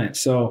beautiful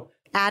plants. So.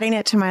 Adding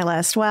it to my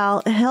list.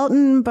 Well,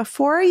 Hilton,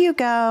 before you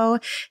go,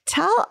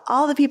 tell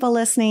all the people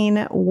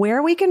listening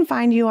where we can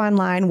find you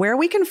online, where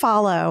we can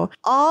follow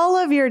all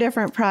of your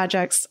different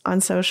projects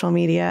on social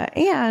media,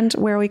 and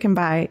where we can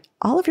buy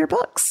all of your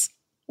books.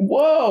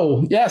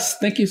 Whoa. Yes.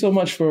 Thank you so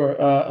much for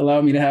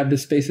allowing me to have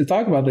this space to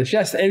talk about this.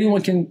 Yes.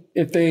 Anyone can,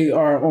 if they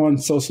are on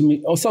social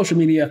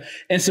media,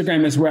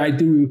 Instagram is where I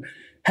do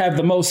have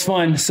the most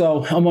fun.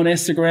 So I'm on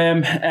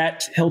Instagram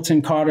at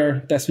Hilton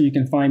Carter. That's where you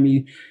can find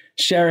me,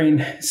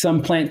 sharing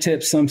some plant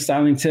tips, some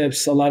styling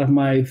tips, a lot of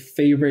my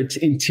favorite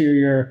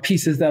interior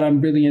pieces that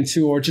I'm really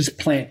into, or just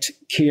plant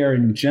care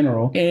in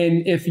general.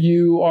 And if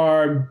you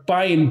are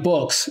buying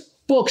books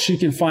you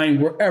can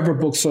find wherever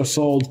books are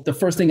sold. The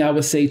first thing I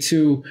would say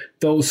to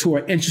those who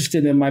are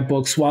interested in my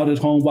books, Wild at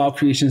Home, Wild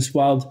Creations,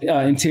 Wild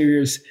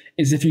Interiors,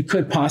 is if you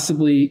could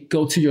possibly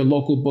go to your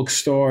local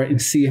bookstore and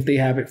see if they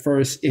have it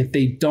first. If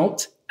they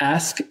don't,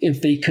 ask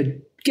if they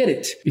could get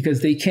it,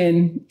 because they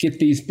can get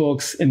these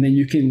books, and then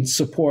you can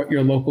support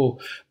your local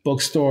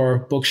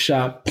bookstore,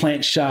 bookshop,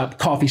 plant shop,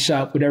 coffee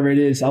shop, whatever it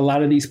is. A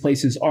lot of these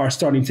places are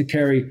starting to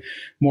carry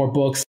more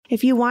books.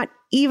 If you want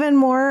even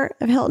more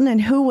of Hilton, and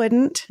who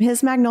wouldn't,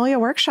 his Magnolia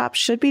Workshop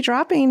should be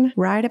dropping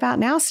right about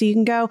now. So you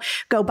can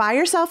go buy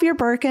yourself your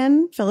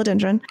Birkin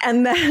philodendron,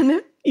 and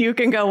then you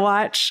can go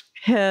watch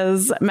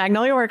his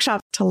Magnolia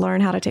Workshop to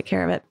learn how to take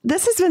care of it.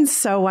 This has been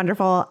so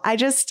wonderful.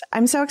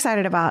 I'm so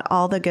excited about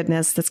all the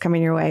goodness that's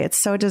coming your way. It's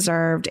so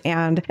deserved,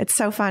 and it's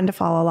so fun to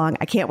follow along.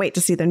 I can't wait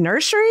to see the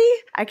nursery.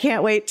 I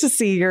can't wait to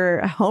see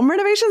your home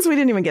renovations. We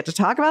didn't even get to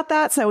talk about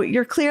that. So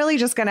you're clearly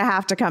just going to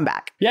have to come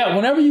back. Yeah,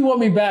 whenever you want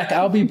me back,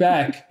 I'll be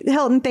back.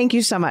 Hilton, thank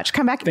you so much.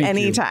 Come back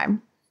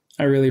anytime.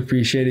 I really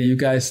appreciate it. You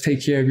guys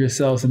take care of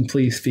yourselves, and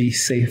please be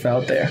safe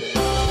out there.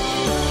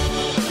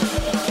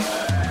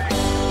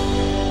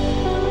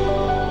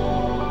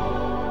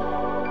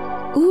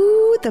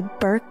 The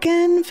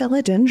Birkin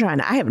philodendron.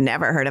 I have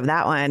never heard of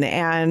that one.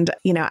 And,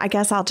 I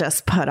guess I'll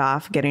just put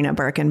off getting a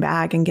Birkin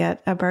bag and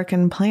get a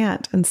Birkin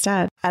plant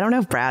instead. I don't know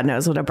if Brad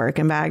knows what a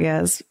Birkin bag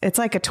is. It's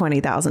like a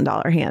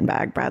 $20,000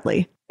 handbag,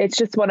 Bradley. It's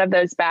just one of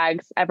those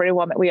bags.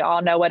 We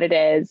all know what it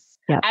is.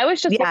 Yep. I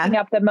was just looking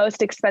up the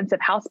most expensive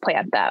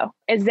houseplant, though.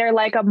 Is there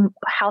like a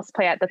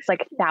houseplant that's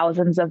like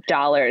thousands of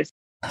dollars?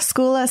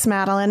 School us,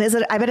 Madeline. Is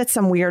it? I bet it's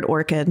some weird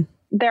orchid.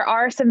 There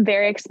are some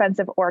very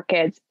expensive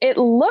orchids. It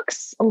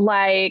looks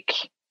like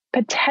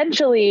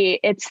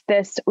potentially it's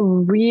this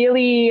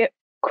really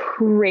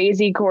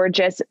crazy,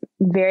 gorgeous,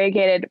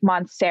 variegated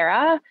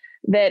Monstera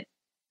that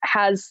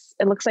has,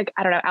 it looks like,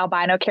 I don't know,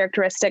 albino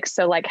characteristics.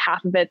 So like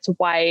half of it's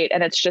white,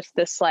 and it's just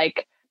this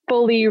like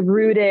fully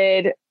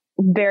rooted,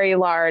 very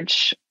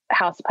large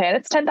houseplant.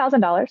 It's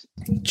 $10,000.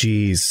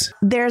 Jeez.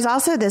 There's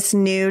also this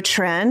new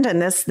trend,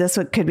 and this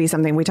could be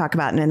something we talk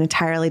about in an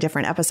entirely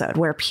different episode,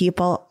 where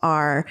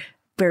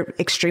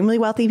extremely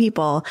wealthy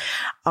people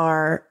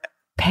are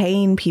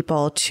paying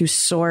people to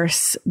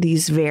source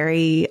these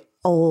very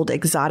old,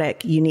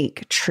 exotic,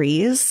 unique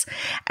trees.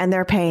 And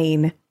they're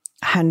paying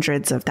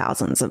hundreds of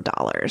thousands of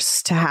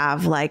dollars to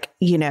have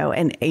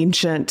an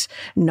ancient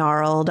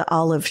gnarled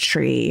olive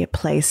tree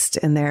placed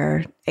in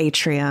their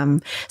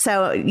atrium.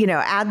 So,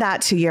 add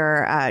that to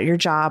your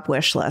job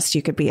wish list.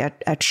 You could be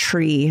a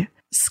tree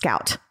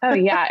scout. Oh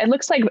yeah. It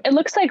looks like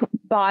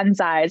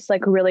bonsais,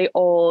 like really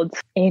old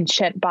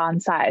ancient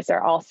bonsais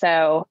are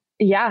also,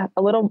 a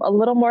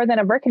little more than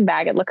a Birkin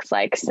bag, it looks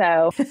like.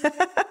 So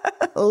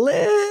one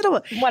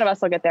of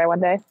us will get there one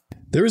day.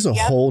 There is a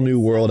whole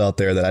new world out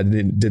there that I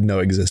didn't know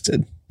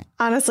existed.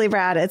 Honestly,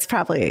 Brad,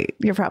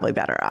 you're probably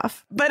better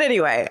off. But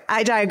anyway,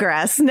 I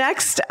digress.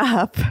 Next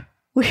up,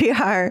 we're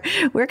going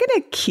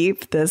to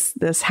keep this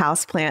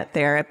houseplant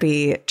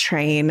therapy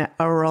train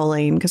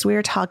a-rolling, because we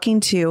are talking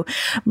to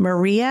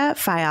Maria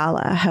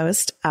Fiala,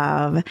 host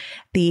of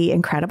the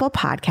incredible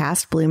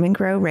podcast Bloom and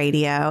Grow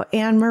Radio.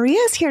 And Maria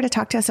is here to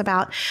talk to us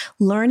about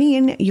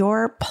learning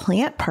your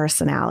plant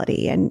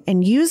personality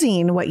and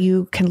using what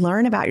you can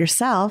learn about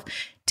yourself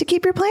to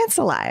keep your plants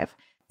alive.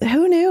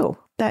 Who knew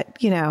that,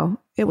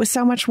 it was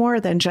so much more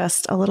than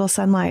just a little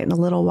sunlight and a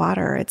little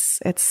water.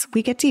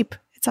 We get deep.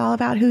 It's all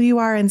about who you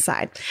are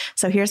inside.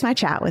 So here's my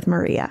chat with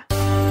Maria.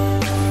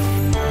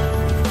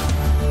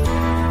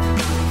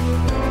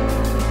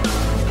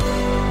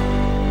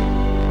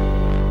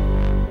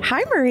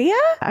 Hi, Maria.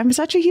 I'm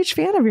such a huge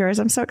fan of yours.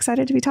 I'm so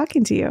excited to be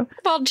talking to you.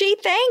 Well, gee,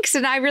 thanks.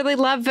 And I really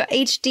love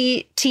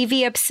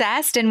HGTV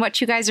Obsessed and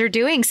what you guys are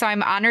doing. So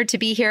I'm honored to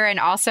be here and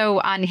also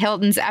on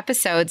Hilton's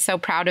episode. So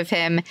proud of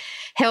him.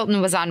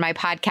 Hilton was on my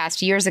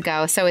podcast years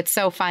ago. So it's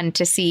so fun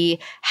to see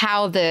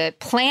how the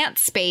plant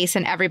space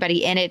and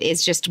everybody in it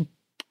is just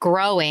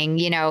growing,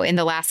 in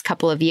the last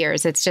couple of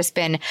years. It's just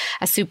been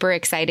a super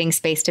exciting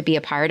space to be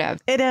a part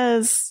of. It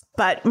is.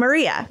 But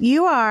Maria,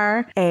 you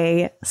are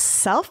a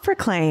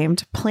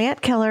self-proclaimed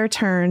plant killer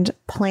turned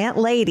plant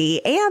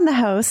lady and the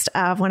host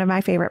of one of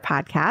my favorite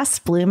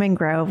podcasts, Bloom and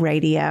Grow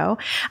Radio,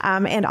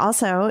 and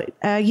also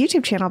a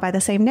YouTube channel by the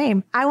same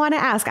name. I want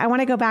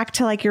to go back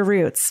to like your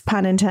roots,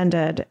 pun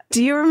intended.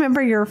 Do you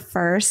remember your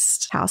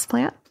first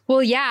houseplant?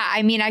 Well, yeah.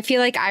 I mean, I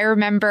feel like I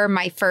remember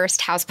my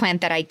first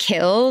houseplant that I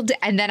killed.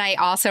 And then I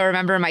also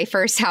remember my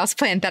first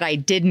houseplant that I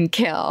didn't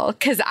kill,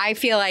 because I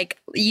feel like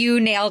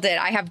you nailed it.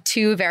 I have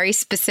two very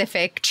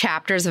specific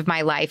chapters of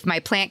my life, my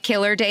plant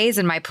killer days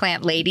and my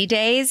plant lady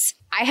days.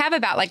 I have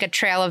about like a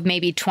trail of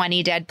maybe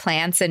 20 dead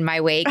plants in my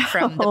wake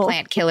from the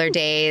plant killer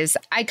days.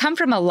 I come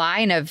from a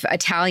line of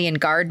Italian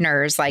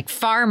gardeners, like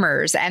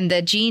farmers, and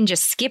the gene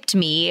just skipped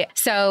me.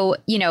 So,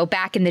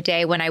 back in the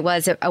day when I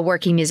was a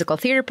working musical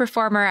theater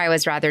performer, I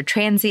was rather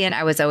transient.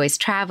 I was always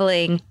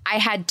traveling. I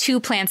had two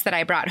plants that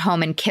I brought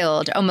home and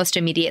killed almost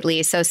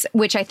immediately. So,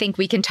 which I think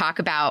we can talk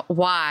about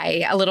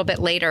why a little bit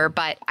later.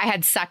 But I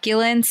had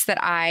succulents that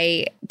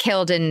I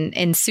killed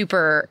in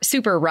super,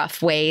 super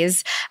rough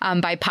ways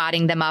by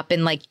potting them up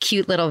in like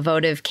cute little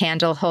votive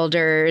candle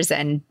holders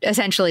and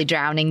essentially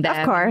drowning them,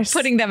 of course,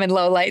 putting them in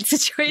low light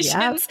situations.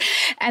 Yep.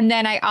 And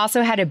then I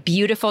also had a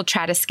beautiful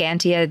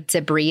Tradescantia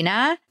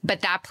zebrina, but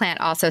that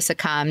plant also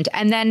succumbed.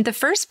 And then the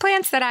first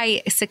plants that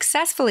I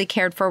successfully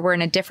cared for were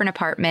in a different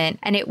apartment.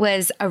 And it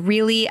was a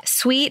really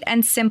sweet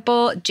and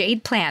simple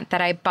jade plant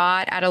that I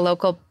bought at a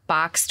local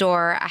box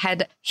store. I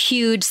had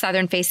huge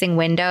southern facing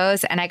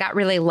windows, and I got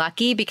really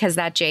lucky because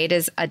that jade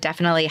is a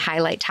definitely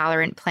highlight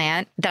tolerant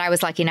plant that I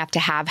was lucky enough to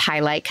have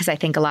highlight, because I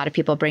think a lot of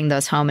people bring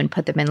those home and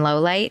put them in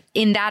low light.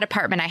 In that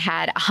apartment, I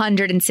had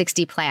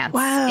 160 plants.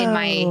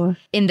 Wow.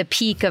 in the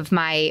peak of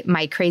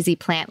my crazy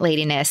plant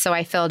ladiness. So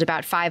I filled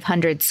about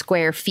 500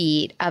 square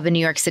feet of a New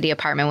York City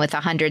apartment with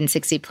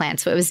 160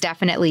 plants. So it was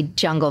definitely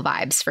jungle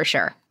vibes for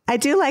sure. I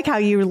do like how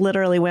you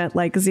literally went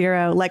like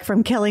zero, like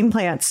from killing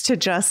plants to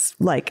just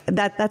like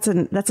that. That's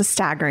a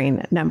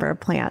staggering number of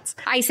plants.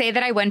 I say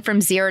that I went from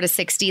 0 to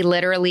 60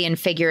 literally and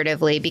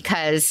figuratively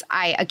because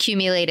I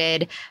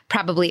accumulated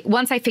probably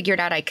once I figured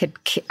out I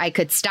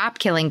could stop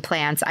killing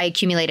plants. I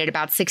accumulated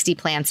about 60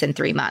 plants in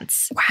 3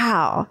 months.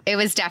 Wow. It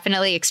was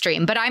definitely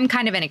extreme, but I'm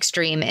kind of an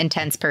extreme,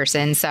 intense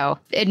person. So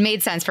it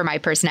made sense for my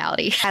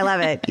personality. I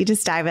love it. You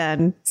just dive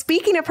in.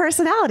 Speaking of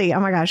personality,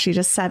 oh my gosh, you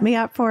just set me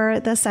up for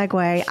the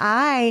segue.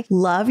 I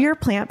love your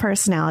plant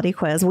personality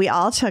quiz. We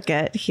all took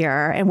it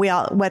here. And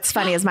what's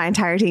funny is my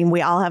entire team,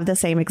 we all have the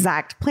same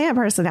exact plant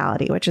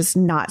personality, which is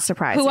not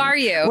surprising. Who are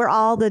you? We're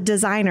all the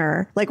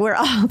designer. Like we're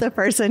all the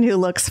person who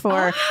looks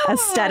for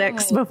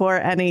aesthetics before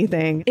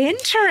anything.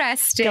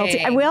 Interesting. Guilty.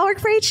 And we all work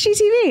for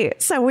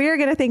HGTV. So we are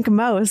going to think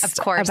most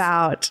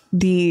about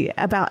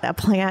a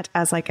plant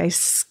as like a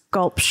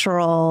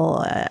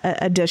sculptural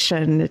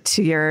addition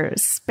to your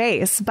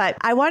space. But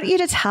I want you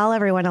to tell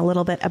everyone a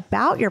little bit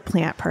about your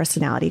plant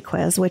personality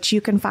quiz, which you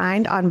can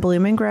find on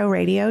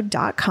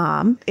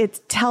bloomandgrowradio.com.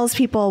 It tells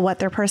people what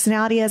their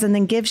personality is and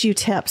then gives you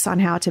tips on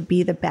how to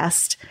be the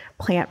best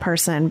plant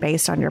person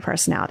based on your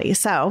personality.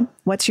 So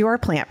what's your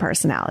plant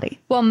personality?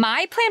 Well,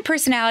 my plant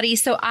personality,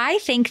 so I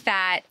think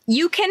that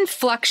you can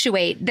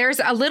fluctuate. There's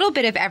a little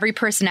bit of every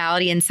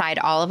personality inside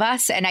all of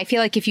us. And I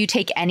feel like if you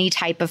take any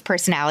type of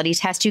personality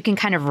test, you can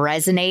kind of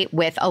resonate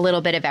with a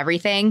little bit of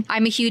everything.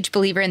 I'm a huge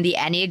believer in the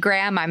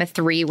Enneagram. I'm a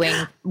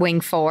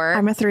 3-wing 4.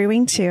 I'm a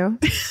 3-wing 2.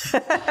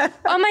 Oh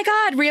my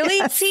God,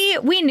 really? See,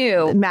 we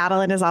knew.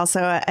 Madeline is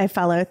also a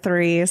fellow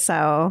 3,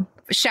 so...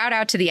 Shout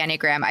out to the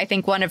Enneagram. I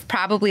think one of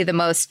probably the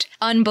most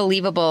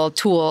unbelievable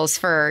tools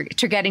for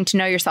getting to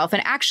know yourself,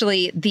 and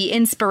actually the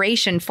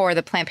inspiration for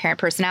the Plant Parent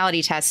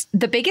Personality Test.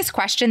 The biggest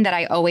question that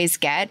I always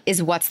get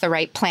is, what's the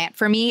right plant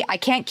for me? I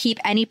can't keep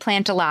any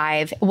plant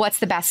alive. What's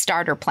the best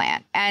starter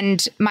plant?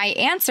 And my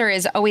answer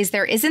is always,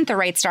 there isn't the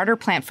right starter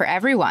plant for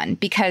everyone,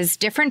 because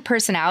different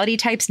personality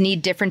types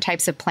need different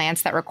types of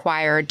plants that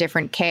require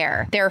different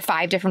care. There are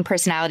 5 different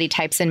personality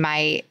types in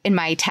my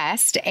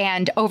test,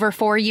 and over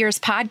 4 years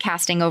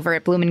podcasting over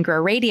at Bloom and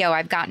Grow Radio,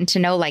 I've gotten to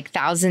know like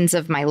thousands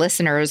of my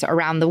listeners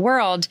around the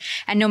world.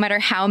 And no matter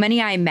how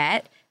many I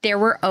met, there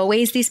were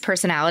always these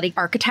personality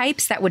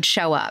archetypes that would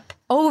show up.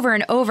 Over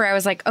and over, I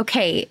was like,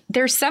 okay,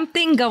 there's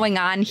something going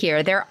on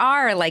here. There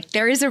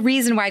is a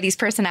reason why these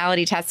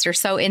personality tests are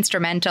so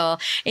instrumental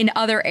in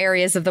other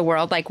areas of the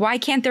world. Like, why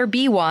can't there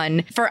be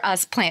one for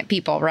us plant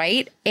people,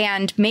 right?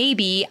 And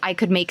maybe I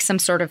could make some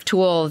sort of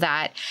tool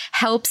that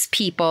helps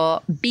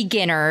people,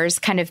 beginners,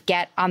 kind of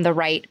get on the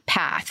right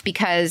path.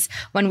 Because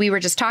when we were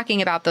just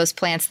talking about those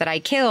plants that I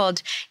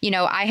killed,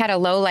 I had a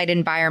low light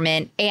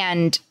environment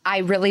and I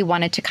really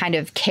wanted to kind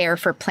of care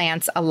for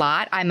plants a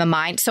lot. I'm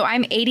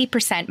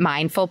 80%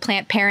 mindful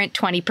plant parent,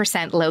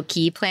 20%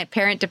 low-key plant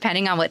parent,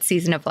 depending on what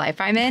season of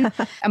life I'm in.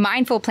 A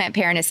mindful plant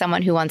parent is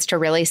someone who wants to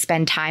really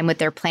spend time with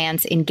their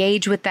plants,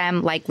 engage with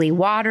them, likely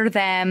water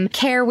them,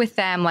 care with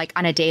them like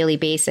on a daily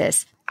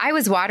basis. I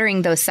was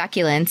watering those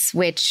succulents,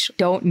 which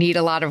don't need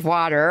a lot of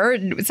water.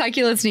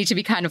 Succulents need to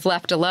be kind of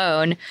left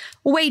alone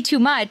way too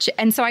much.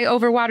 And so I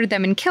overwatered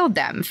them and killed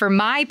them. For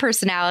my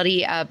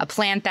personality, a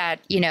plant that,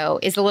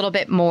 is a little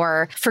bit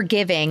more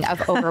forgiving of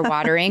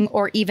overwatering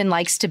or even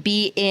likes to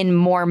be in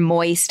more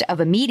moist of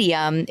a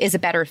medium is a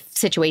better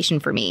situation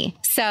for me.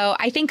 So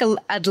I think a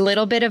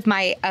little bit of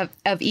my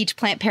of each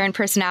plant parent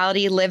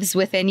personality lives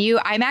within you.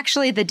 I'm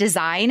actually, the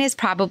design is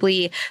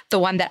probably the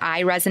one that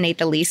I resonate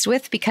the least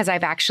with, because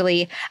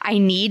I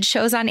need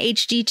shows on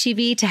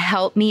HGTV to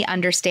help me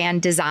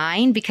understand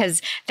design,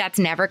 because that's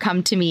never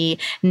come to me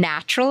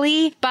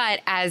naturally.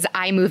 But as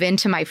I move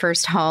into my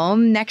first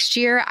home next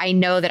year, I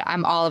know that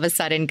I'm all of a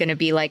sudden going to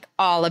be like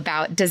all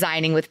about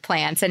designing with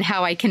plants and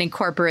how I can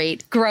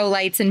incorporate grow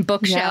lights and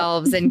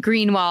bookshelves and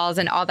green walls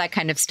and all that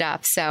kind of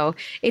stuff. So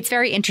it's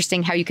very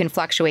interesting how you can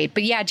fluctuate.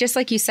 But yeah, just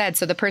like you said,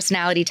 so the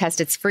personality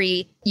test, it's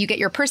free. You get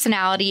your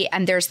personality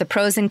and there's the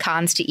pros and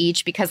cons to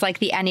each, because like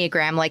the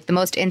Enneagram, like the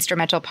most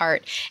instrumental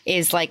part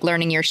is like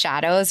learning your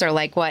shadows, or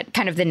like what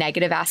kind of the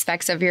negative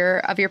aspects of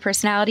your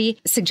personality.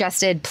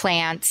 Suggested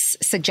plants,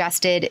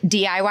 suggested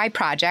DIY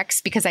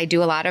projects, because I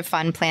do a lot of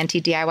fun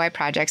planty DIY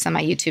projects on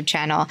my YouTube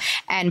channel,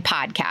 and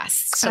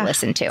podcasts to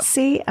listen to.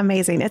 See,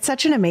 amazing. It's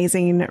such an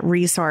amazing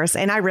resource.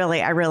 And I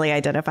really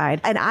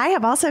identified. And I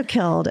have also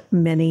killed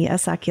many a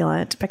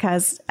succulent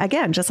because,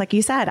 again, just like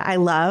you said, I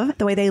love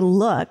the way they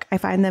look. I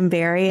find them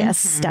very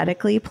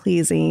aesthetically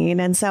pleasing.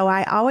 And so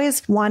I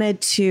always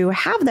wanted to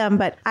have them,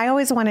 but I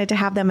always wanted to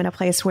have them in a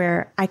place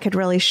where I could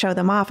really show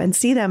them off and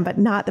see them, but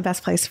not the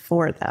best place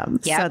for them.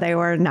 Yep. So they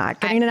were not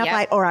getting enough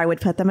light, or I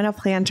would put them in a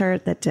planter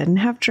that didn't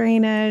have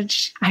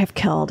drainage. I have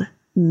killed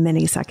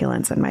many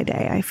succulents in my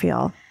day. I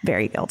feel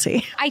very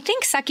guilty. I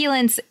think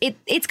succulents,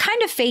 it's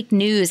kind of fake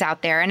news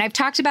out there. And I've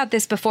talked about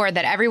this before,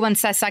 that everyone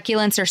says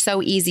succulents are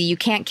so easy. You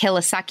can't kill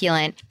a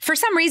succulent. For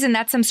some reason,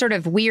 that's some sort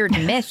of weird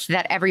myth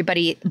that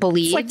everybody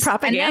believes. It's like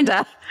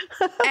propaganda.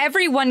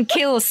 Everyone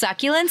kills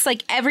succulents.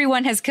 Like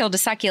everyone has killed a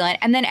succulent,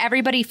 and then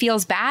everybody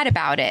feels bad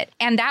about it.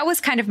 And that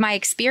was kind of my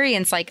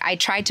experience. Like I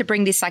tried to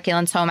bring these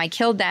succulents home. I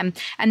killed them.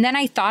 And then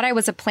I thought I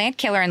was a plant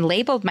killer and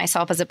labeled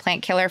myself as a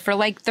plant killer for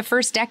like the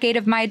first decade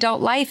of my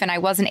adult life. And I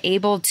wasn't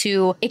able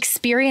to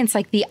experience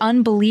like the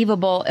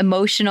unbelievable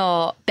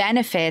emotional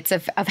benefits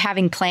of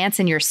having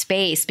plants in your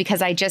space,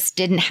 because I just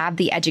didn't have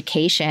the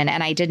education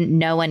and I didn't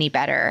know any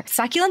better.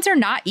 Succulents are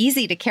not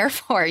easy to care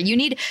for. You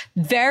need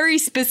very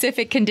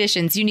specific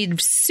conditions. You need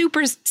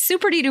super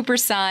duper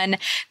sun,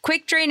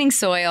 quick draining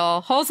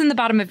soil, holes in the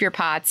bottom of your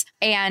pots,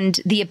 and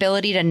the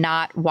ability to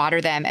not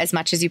water them as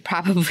much as you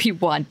probably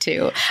want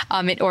to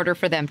in order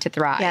for them to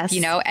thrive. Yes.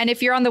 And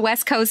if you're on the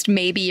West Coast,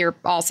 maybe you're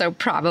also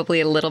probably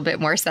a little bit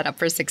more set up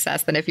for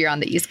success than if you're on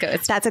the East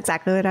Coast. That's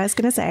exactly what I was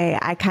going to say.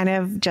 I kind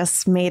of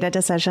just made a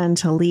decision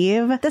to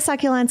leave the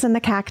succulents and the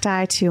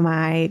cacti to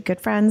my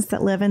good friends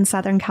that live in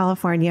Southern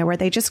California, where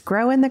they just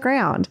grow in the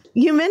ground.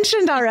 You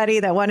mentioned already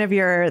that one of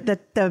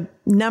the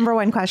number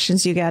one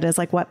questions you get is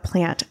like what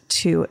plant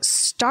to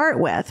start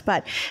with.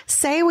 But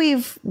say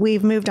we've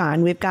moved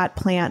on, we've got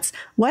plants.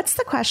 What's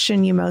the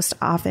question you most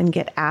often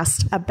get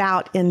asked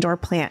about indoor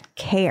plant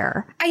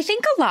care? I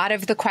think a lot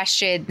of the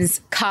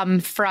questions come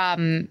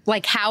from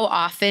like how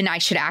often I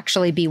should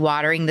actually be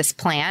watering this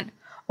plant,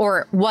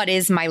 or what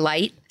is my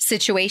light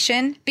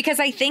situation. Because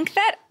I think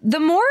that the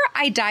more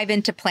I dive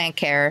into plant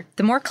care,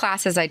 the more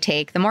classes I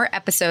take, the more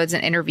episodes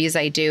and interviews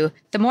I do,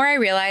 the more I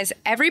realize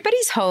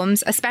everybody's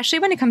homes, especially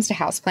when it comes to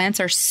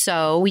houseplants, are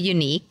so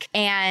unique.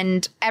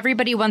 And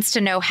everybody wants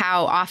to know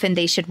how often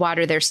they should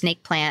water their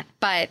snake plant.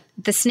 But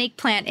the snake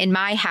plant in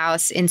my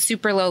house in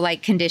super low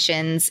light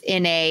conditions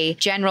in a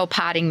general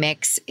potting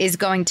mix is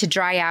going to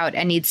dry out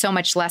and need so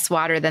much less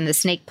water than the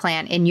snake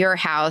plant in your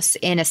house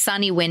in a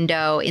sunny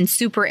window in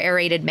super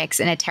aerated mix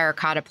in a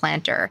terracotta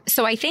planter.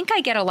 So I think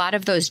I get a lot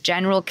of those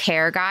general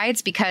care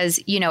guides because,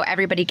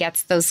 everybody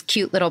gets those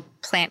cute little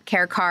plant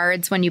care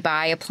cards when you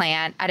buy a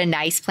plant at a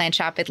nice plant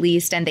shop, at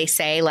least. And they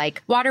say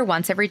like water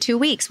once every 2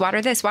 weeks,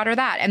 water this, water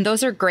that. And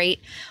those are great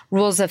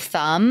rules of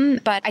thumb.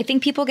 But I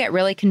think people get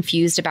really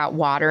confused about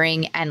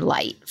watering and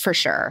light for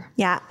sure.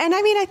 Yeah. And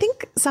I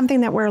think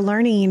something that we're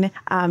learning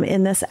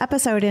in this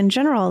episode in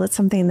general, that's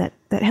something that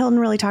Hilton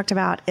really talked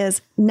about,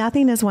 is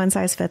nothing is one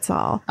size fits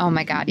all. Oh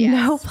my God, yes.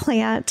 No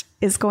plant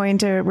is going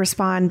to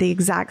respond the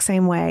exact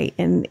same way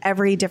in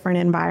every different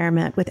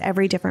environment with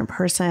every different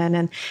person.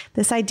 And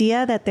this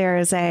idea that there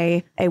is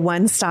a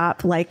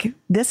one-stop, like,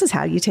 this is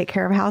how you take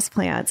care of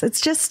houseplants.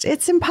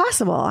 It's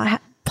impossible.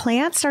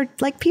 Plants are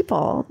like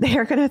people. They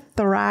are going to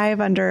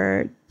thrive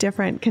under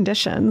different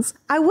conditions.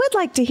 I would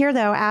like to hear,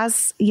 though,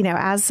 as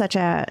such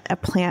a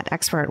plant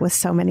expert with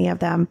so many of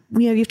them,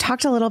 you've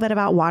talked a little bit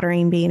about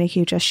watering being a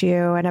huge issue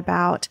and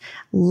about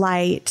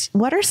light.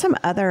 What are some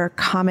other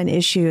common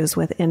issues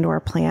with indoor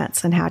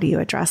plants and how do you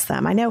address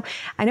them? I know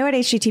at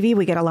HGTV,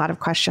 we get a lot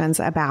of questions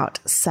about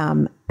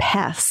some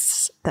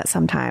pests that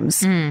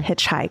sometimes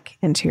hitchhike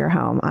into your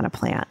home on a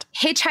plant.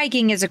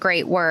 Hitchhiking is a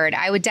great word.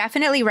 I would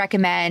definitely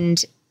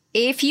recommend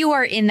if you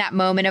are in that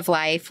moment of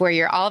life where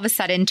you're all of a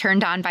sudden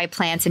turned on by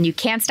plants and you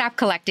can't stop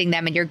collecting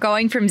them and you're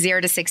going from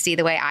 0 to 60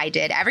 the way I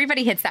did,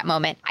 everybody hits that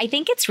moment. I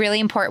think it's really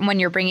important when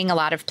you're bringing a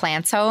lot of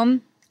plants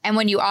home and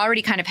when you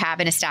already kind of have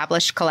an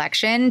established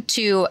collection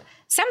to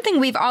something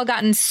we've all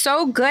gotten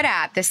so good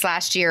at this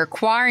last year,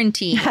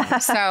 quarantine.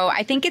 So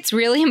I think it's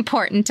really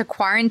important to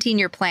quarantine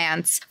your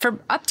plants for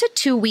up to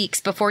 2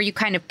 weeks before you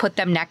kind of put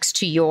them next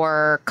to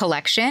your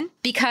collection.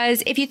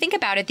 Because if you think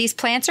about it, these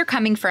plants are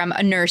coming from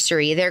a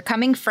nursery. They're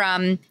coming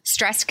from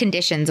stressed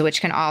conditions, which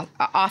can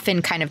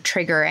often kind of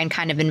trigger and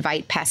kind of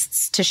invite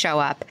pests to show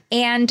up.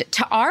 And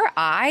to our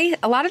eye,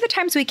 a lot of the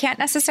times we can't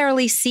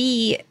necessarily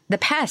see the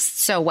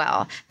pests so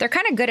well. They're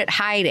kind of good at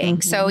hiding.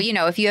 Mm-hmm. So,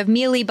 if you have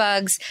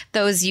mealybugs,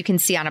 those you can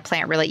see on a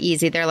plant really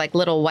easy. They're like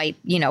little white,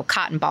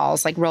 cotton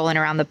balls like rolling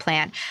around the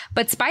plant.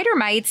 But spider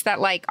mites that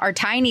like are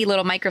tiny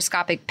little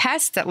microscopic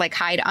pests that like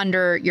hide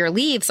under your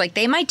leaves, like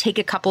they might take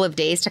a couple of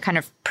days to kind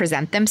of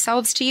present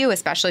themselves to you,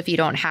 especially if you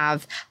don't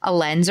have a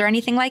lens or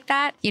anything like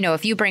that.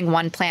 If you bring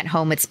one plant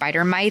home with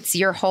spider mites,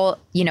 your whole,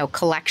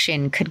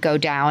 collection could go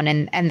down.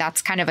 And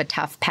that's kind of a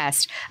tough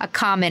pest, a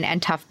common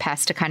and tough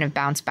pest to kind of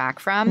bounce back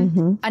from.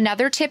 Mm-hmm.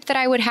 Another tip that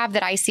I would have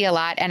that I see a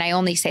lot, and I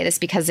only say this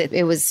because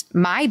it was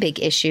my big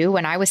issue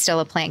when I was still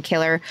a plant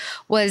killer,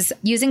 was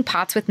using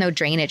pots with no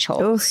drainage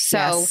holes. Ooh, so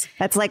yes.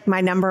 That's like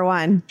my number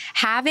one.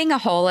 Having a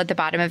hole at the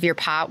bottom of your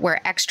pot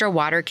where extra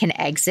water can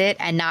exit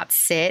and not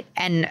sit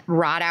and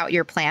rot out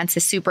your plants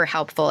is super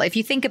helpful. If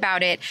you think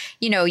about it,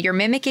 you're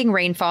mimicking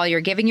rainfall,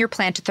 you're giving your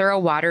plant thorough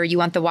water, you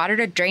want the water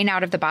to drain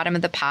out of the bottom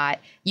of the pot.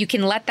 You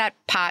can let that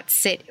pot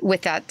sit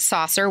with that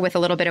saucer with a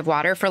little bit of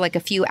water for like a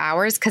few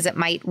hours because it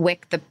might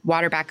wick the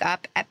water back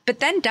up, but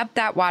then dump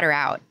that water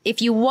out.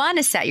 If you want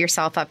to set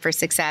yourself up for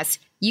success,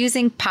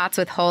 using pots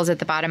with holes at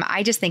the bottom,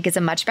 I just think is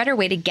a much better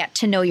way to get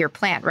to know your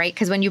plant, right?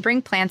 Because when you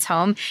bring plants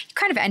home, you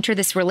kind of enter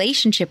this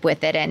relationship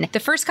with it. And the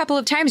first couple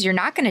of times, you're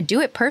not going to do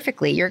it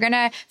perfectly. You're going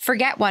to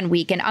forget one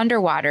week and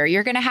underwater.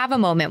 You're going to have a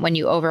moment when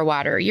you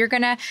overwater. You're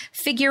going to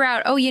figure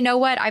out, oh, you know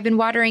what? I've been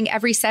watering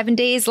every 7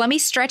 days. Let me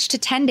stretch to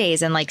 10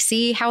 days and like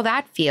see how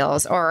that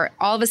feels. Or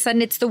all of a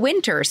sudden it's the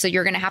winter. So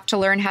you're going to have to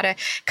learn how to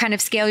kind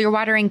of scale your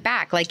watering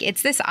back. Like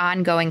it's this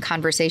ongoing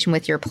conversation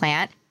with your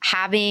plant.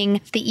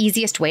 Having the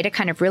easiest way to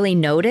kind of really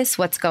notice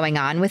what's going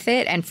on with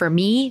it. And for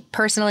me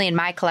personally, in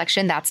my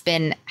collection, that's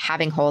been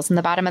having holes in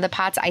the bottom of the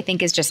pots, I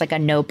think is just like a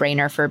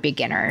no-brainer for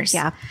beginners.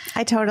 Yeah,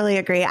 I totally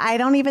agree. I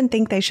don't even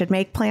think they should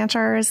make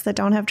planters that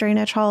don't have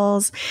drainage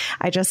holes.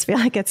 I just feel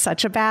like it's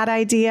such a bad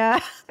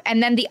idea.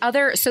 And then the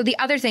other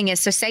thing is,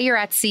 so say you're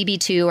at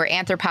CB2 or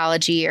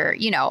Anthropologie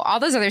or, all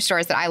those other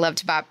stores that I love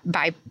to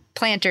buy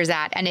planters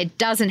at, and it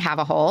doesn't have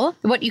a hole.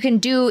 What you can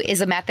do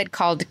is a method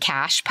called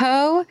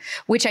cache-pot,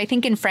 which I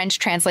think in French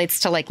translates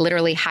to like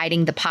literally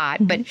hiding the pot.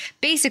 Mm-hmm. But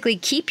basically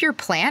keep your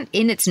plant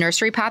in its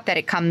nursery pot that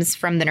it comes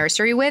from the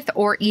nursery with,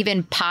 or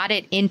even pot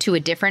it into a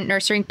different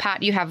nursery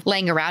pot you have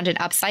laying around and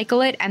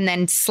upcycle it, and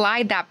then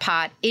slide that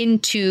pot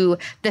into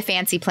the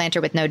fancy planter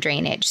with no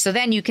drainage. So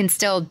then you can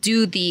still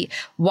do the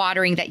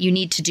watering that you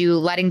need to do,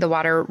 letting the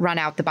water run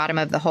out the bottom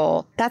of the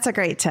hole. That's a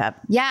great tip.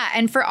 Yeah.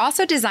 And for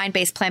also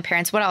design-based plant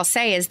parents, what I'll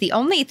say is the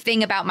only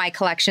thing about my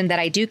collection that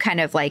I do kind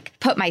of like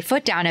put my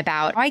foot down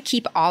about, I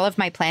keep all of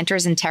my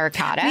planters in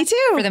terracotta. Me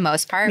too. For the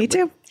most part. Me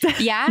too.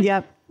 Yeah.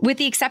 Yep. With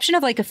the exception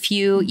of like a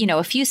few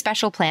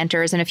special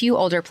planters and a few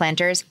older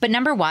planters. But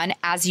number one,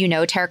 as you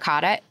know,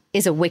 terracotta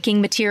is a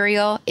wicking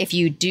material. If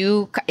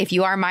you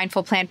are a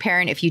mindful plant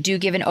parent, if you do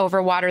give an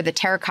overwater, the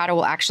terracotta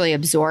will actually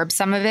absorb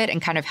some of it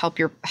and kind of help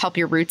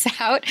your roots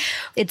out.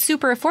 It's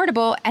super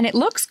affordable and it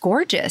looks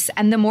gorgeous.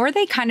 And the more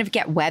they kind of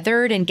get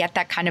weathered and get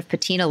that kind of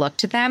patina look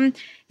to them,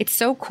 it's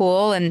so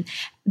cool. And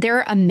there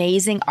are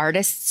amazing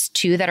artists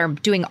too that are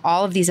doing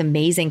all of these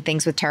amazing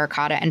things with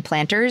terracotta and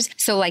planters.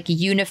 So like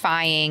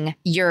unifying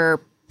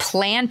your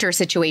planter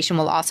situation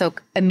will also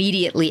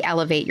immediately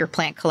elevate your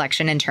plant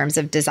collection in terms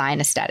of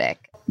design aesthetic.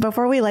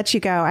 Before we let you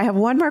go, I have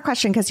one more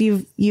question because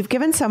you've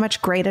given so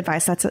much great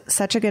advice. That's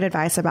such a good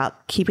advice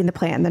about keeping the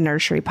plant in the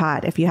nursery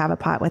pot if you have a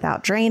pot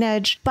without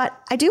drainage. But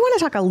I do want to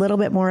talk a little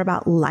bit more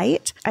about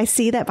light. I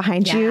see that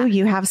behind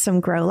you have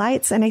some grow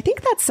lights. And I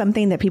think that's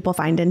something that people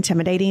find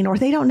intimidating, or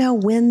they don't know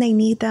when they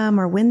need them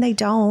or when they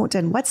don't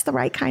and what's the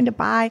right kind to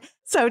buy.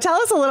 So tell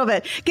us a little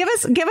bit. Give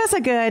us a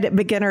good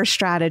beginner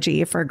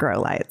strategy for grow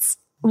lights.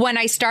 When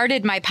I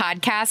started my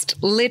podcast,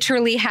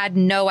 literally had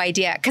no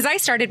idea, because I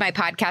started my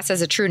podcast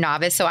as a true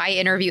novice. So I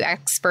interview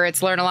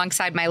experts, learn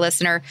alongside my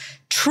listener,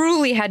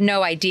 truly had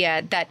no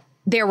idea that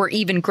there were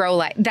even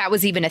that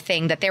was even a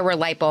thing, that there were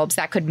light bulbs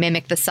that could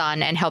mimic the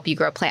sun and help you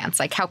grow plants.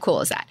 Like, how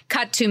cool is that?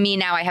 Cut to me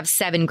now, I have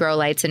 7 grow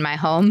lights in my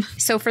home.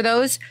 So for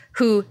those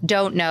who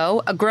don't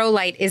know, a grow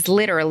light is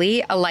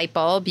literally a light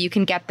bulb. You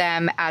can get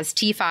them as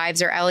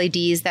T5s or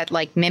LEDs that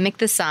like mimic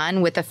the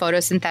sun with a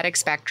photosynthetic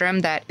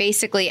spectrum that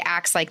basically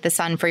acts like the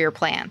sun for your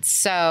plants.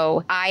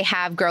 So I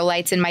have grow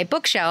lights in my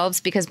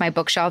bookshelves because my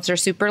bookshelves are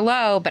super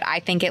low, but I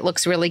think it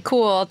looks really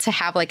cool to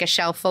have like a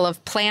shelf full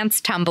of plants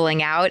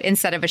tumbling out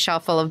instead of a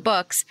shelf full of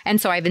books.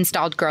 And so I've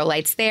installed grow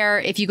lights there.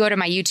 If you go to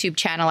my YouTube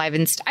channel, I've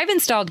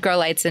installed grow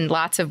lights in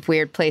lots of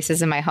weird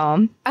places in my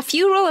home. A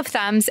few rule of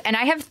thumbs, and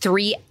I have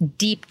 3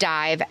 deep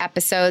dive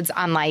episodes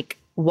on like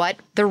what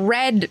the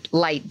red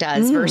light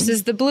does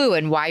versus the blue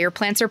and why your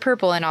plants are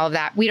purple and all of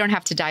that. We don't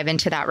have to dive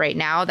into that right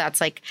now.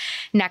 That's like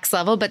next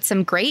level, but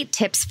some great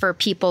tips for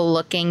people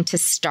looking to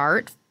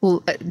start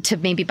to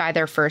maybe buy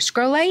their first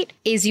grow light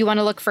is you want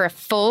to look for a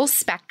full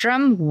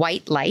spectrum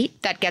white light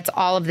that gets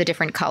all of the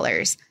different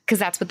colors, because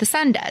that's what the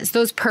sun does.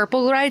 Those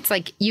purple lights,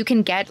 like you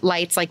can get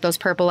lights like those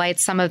purple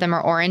lights. Some of them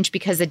are orange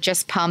because it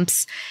just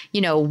pumps,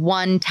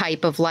 one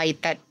type of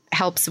light that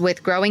helps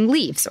with growing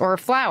leaves or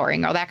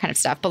flowering or that kind of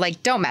stuff. But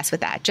like, don't mess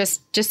with that.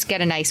 Just get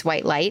a nice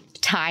white light.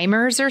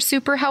 Timers are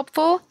super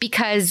helpful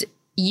because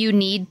you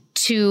need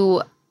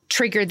to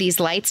trigger these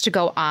lights to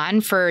go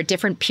on for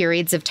different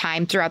periods of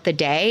time throughout the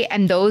day.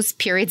 And those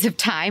periods of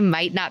time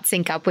might not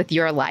sync up with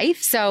your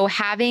life. So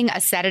having a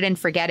set it and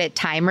forget it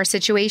timer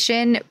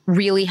situation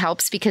really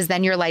helps, because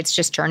then your lights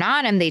just turn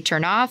on and they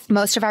turn off.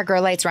 Most of our grow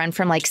lights run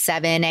from like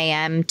 7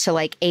 a.m. to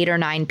like 8 or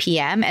 9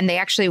 p.m. and they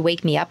actually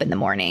wake me up in the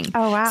morning.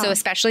 Oh, wow. So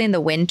especially in the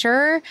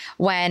winter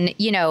when,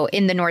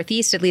 in the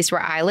Northeast, at least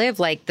where I live,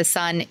 like the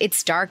sun,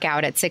 it's dark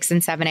out at 6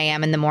 and 7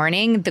 a.m. in the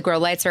morning. The grow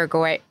lights are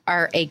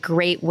a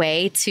great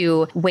way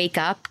to wake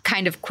up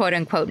kind of quote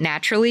unquote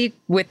naturally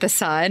with the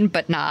sun,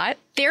 but not.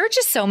 There are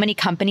just so many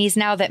companies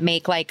now that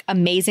make like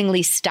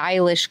amazingly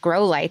stylish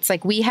grow lights.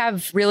 Like we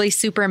have really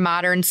super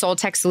modern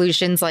Soltech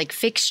solutions like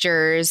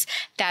fixtures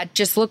that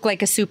just look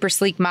like a super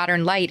sleek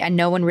modern light and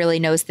no one really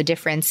knows the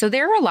difference. So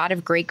there are a lot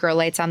of great grow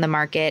lights on the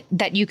market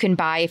that you can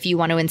buy if you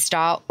want to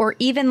install, or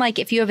even like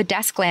if you have a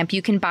desk lamp,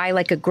 you can buy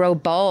like a grow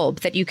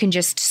bulb that you can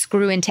just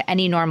screw into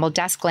any normal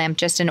desk lamp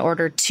just in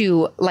order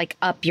to like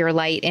up your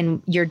light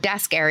in your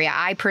desk area.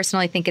 I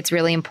personally think it's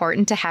really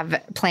important to have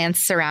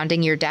plants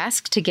surrounding your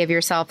desk to give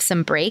yourself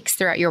some breaks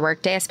throughout your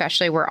workday,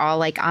 especially we're all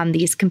like on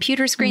these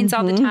computer screens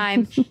all the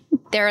time.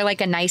 They're like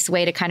a nice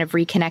way to kind of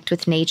reconnect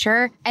with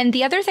nature. And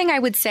the other thing I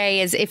would say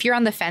is if you're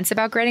on the fence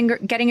about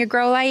getting a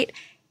grow light,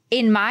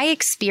 in my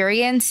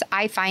experience,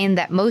 I find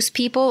that most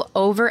people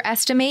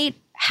overestimate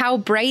how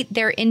bright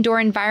their indoor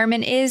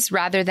environment is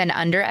rather than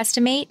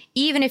underestimate.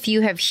 Even if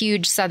you have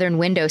huge southern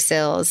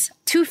windowsills,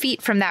 2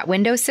 feet from that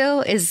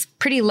windowsill is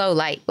pretty low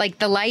light. Like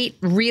the light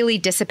really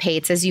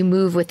dissipates as you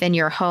move within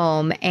your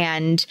home.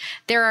 And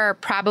there are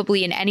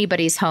probably in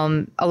anybody's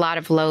home a lot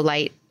of low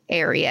light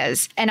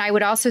areas. And I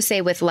would also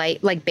say with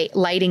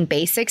lighting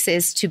basics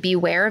is to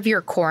beware of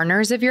your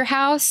corners of your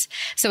house.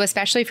 So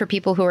especially for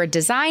people who are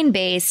design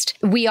based,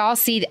 we all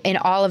see in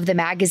all of the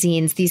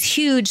magazines, these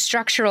huge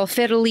structural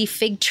fiddly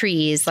fig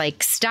trees,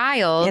 like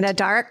styled in a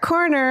dark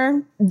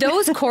corner.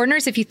 Those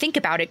corners, if you think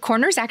about it,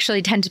 corners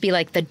actually tend to be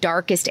like the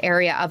darkest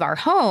area of our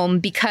home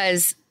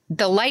because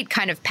the light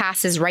kind of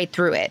passes right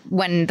through it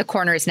when the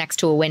corner is next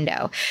to a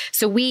window.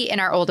 So we, in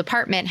our old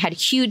apartment, had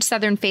huge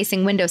southern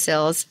facing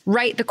windowsills.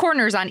 Right, the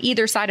corners on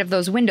either side of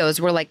those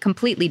windows were like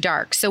completely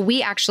dark. So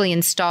we actually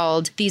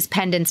installed these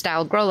pendant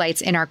style grow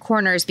lights in our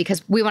corners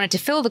because we wanted to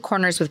fill the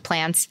corners with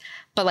plants,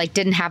 but like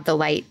didn't have the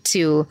light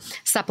to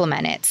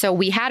supplement it. So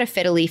we had a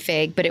fiddly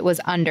fig, but it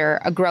was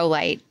under a grow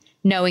light,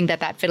 knowing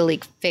that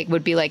fiddly fig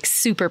would be like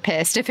super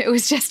pissed if it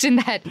was just in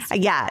that.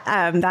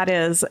 Yeah, that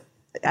is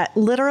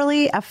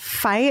literally a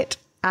fight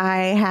I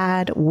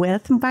had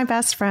with my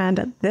best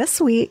friend this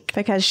week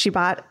because she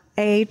bought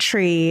a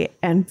tree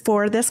and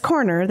for this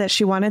corner that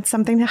she wanted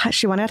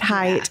she wanted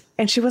height. Yeah.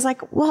 And she was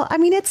like, well, I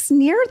mean, it's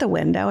near the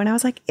window. And I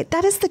was like,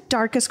 that is the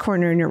darkest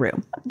corner in your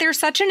room. There's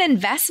such an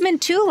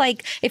investment too.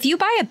 Like if you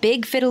buy a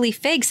big fiddly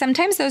fig,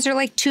 sometimes those are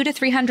like $200 to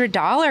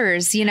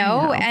 $300, you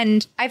know?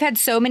 And I've had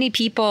so many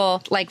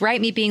people like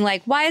write me being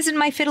like, why isn't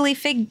my fiddly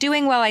fig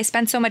doing well? I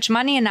spent so much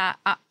money on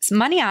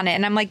it.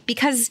 And I'm like,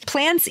 because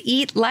plants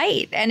eat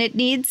light and it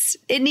needs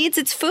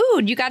its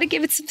food. You got to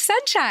give it some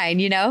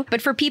sunshine, you know?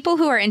 But for people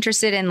who are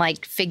interested in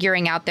like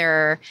figuring out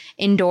their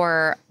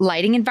indoor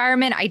lighting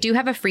environment, I do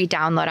have a free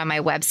download on my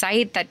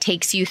website that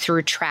takes you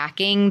through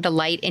tracking the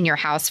light in your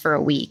house for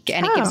a week.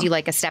 And it gives you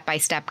like a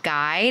step-by-step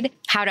guide,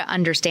 how to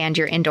understand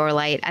your indoor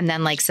light, and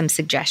then like some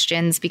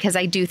suggestions, because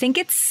I do think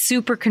it's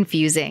super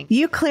confusing.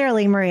 You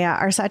clearly, Maria,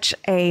 are such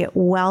a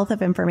wealth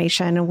of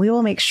information. We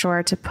will make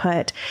sure to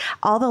put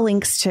all the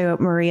links to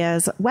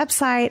Maria's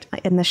website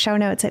in the show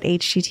notes at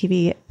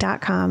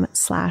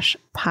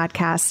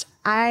hdtv.com/podcast.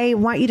 I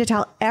want you to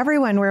tell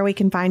everyone where we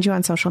can find you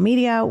on social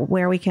media,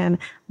 where we can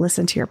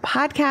listen to your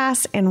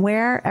podcast, and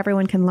where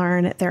everyone can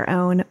learn their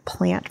own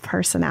plant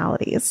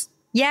personalities.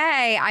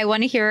 Yay. I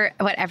want to hear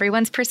what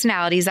everyone's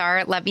personalities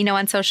are. Let me know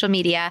on social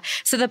media.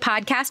 So the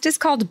podcast is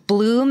called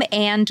Bloom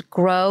and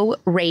Grow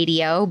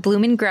Radio.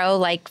 Bloom and Grow,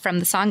 like from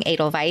the song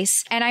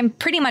Edelweiss. And I'm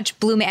pretty much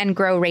Bloom and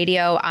Grow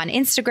Radio on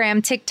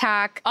Instagram,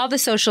 TikTok, all the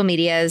social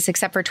medias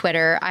except for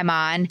Twitter I'm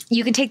on.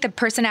 You can take the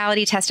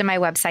personality test on my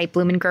website,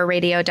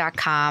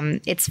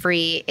 bloomandgrowradio.com. It's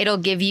free. It'll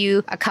give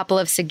you a couple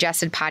of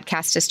suggested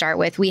podcasts to start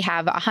with. We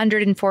have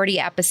 140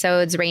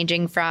 episodes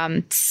ranging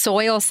from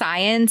soil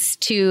science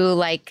to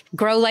like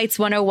Grow Lights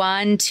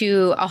 101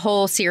 to a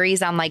whole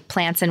series on like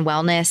plants and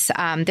wellness.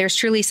 There's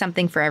truly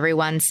something for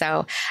everyone.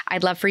 So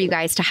I'd love for you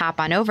guys to hop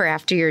on over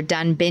after you're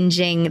done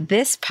binging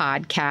this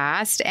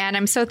podcast. And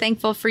I'm so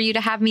thankful for you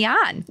to have me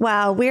on.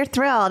 Well, we're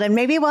thrilled. And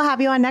maybe we'll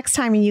have you on next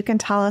time and you can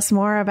tell us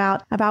more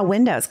about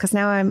windows. Because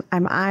now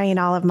I'm eyeing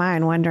all of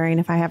mine, wondering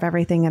if I have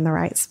everything in the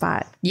right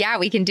spot. Yeah,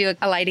 we can do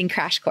a lighting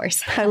crash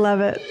course. I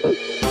love it.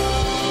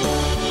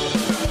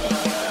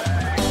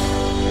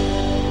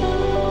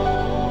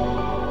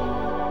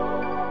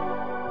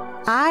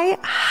 I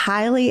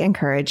highly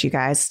encourage you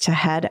guys to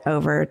head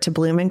over to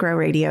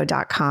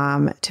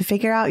bloomandgrowradio.com to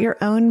figure out your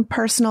own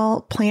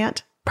personal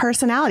plant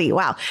personality.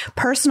 Wow.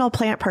 Personal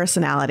plant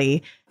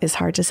personality is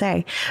hard to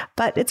say,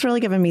 but it's really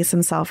given me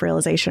some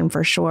self-realization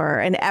for sure.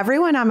 And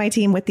everyone on my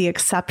team, with the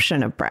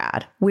exception of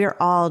Brad, we're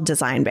all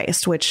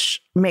design-based,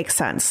 which makes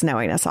sense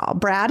knowing us all.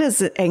 Brad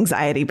is an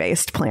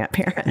anxiety-based plant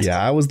parent. Yeah,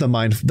 I was the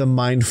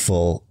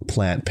mindful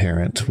plant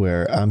parent,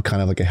 where I'm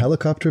kind of like a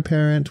helicopter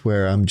parent,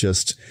 where I'm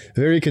just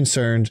very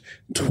concerned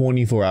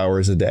 24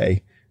 hours a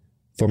day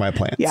for my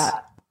plants. Yeah.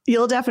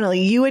 You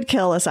would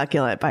kill a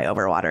succulent by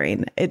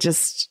overwatering.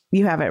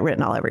 You have it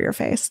written all over your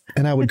face.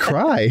 And I would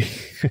cry.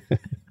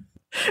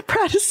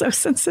 Brad is so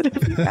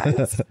sensitive, you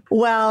guys.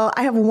 Well,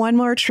 I have one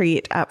more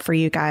treat up for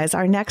you guys.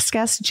 Our next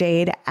guest,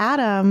 Jade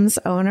Adams,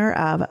 owner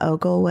of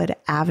Oglewood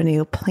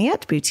Avenue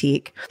Plant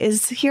Boutique,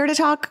 is here to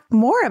talk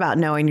more about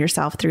knowing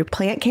yourself through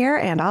plant care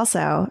and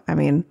also,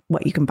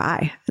 what you can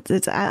buy.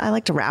 I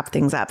like to wrap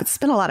things up. It's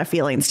been a lot of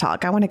feelings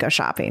talk. I want to go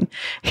shopping.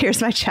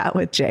 Here's my chat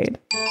with Jade.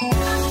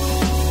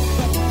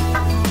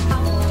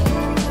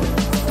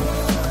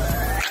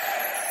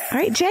 All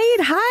right, Jade,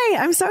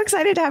 hi. I'm so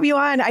excited to have you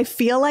on. I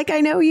feel like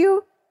I know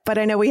you, but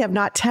I know we have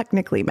not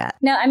technically met.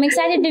 No, I'm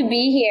excited to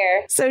be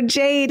here. So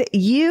Jade,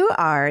 you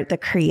are the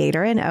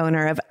creator and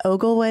owner of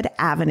Oglewood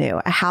Avenue,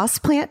 a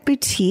houseplant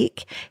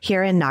boutique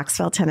here in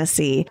Knoxville,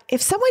 Tennessee.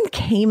 If someone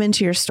came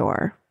into your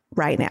store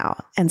right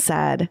now and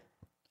said,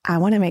 I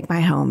want to make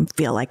my home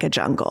feel like a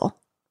jungle,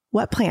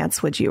 what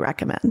plants would you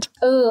recommend?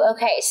 Ooh,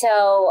 okay.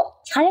 So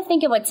kind of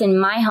think of what's in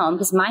my home,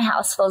 because my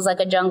house feels like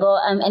a jungle.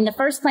 And the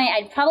first plant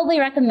I'd probably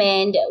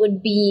recommend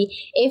would be,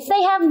 if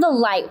they have the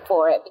light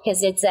for it,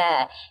 because it's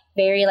a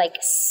very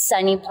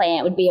sunny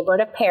plant, would be a bird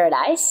of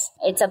paradise.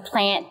 It's a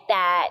plant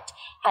that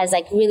has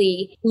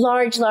really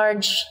large,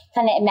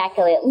 kind of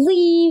immaculate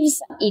leaves.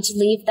 Each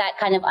leaf that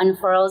kind of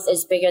unfurls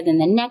is bigger than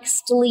the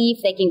next leaf.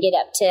 They can get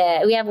up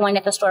to, we have one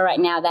at the store right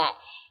now that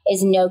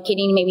is, no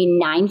kidding, maybe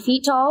 9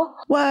 feet tall.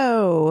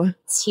 Whoa.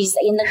 She's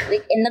in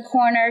the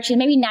corner. She's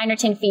maybe 9 or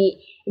 10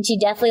 feet, and she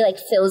definitely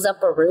fills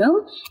up a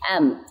room.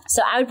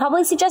 So I would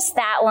probably suggest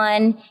that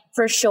one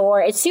for sure.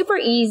 It's super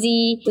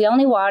easy. We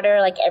only water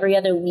every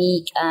other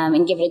week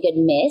and give it a good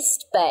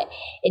mist, but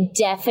it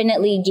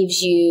definitely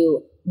gives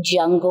you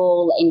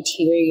jungle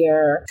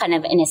interior kind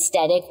of an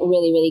aesthetic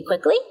really, really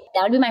quickly.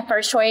 That would be my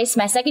first choice.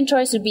 My second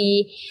choice would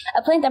be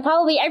a plant that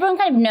probably everyone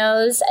kind of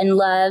knows and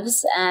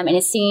loves and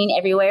is seen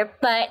everywhere,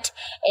 but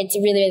it's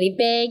really, really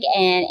big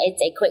and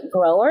it's a quick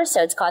grower.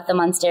 So it's called the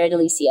Monstera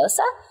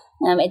deliciosa.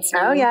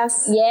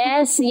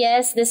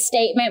 Yes, the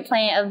statement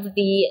plant of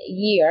the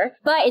year.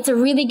 But it's a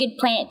really good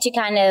plant to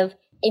kind of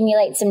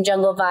emulate some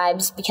jungle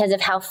vibes because of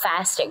how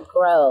fast it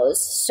grows.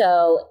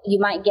 So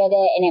you might get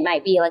it and it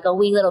might be like a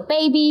wee little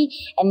baby,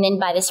 and then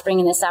by the spring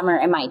and the summer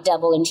it might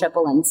double and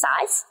triple in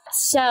size.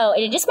 So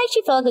it just makes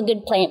you feel like a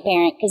good plant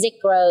parent because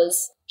it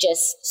grows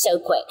just so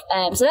quick.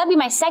 So that'd be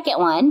my second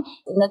one.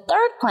 And the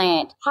third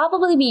plant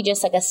probably be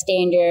just a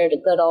standard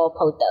good old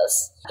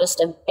pothos, just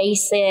a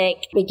basic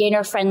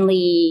beginner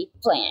friendly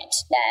plant.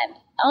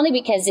 Only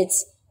because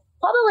it's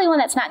probably one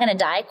that's not going to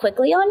die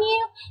quickly on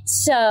you.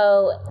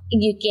 So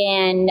you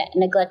can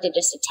neglect it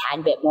just a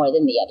tad bit more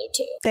than the other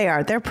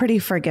two. They're pretty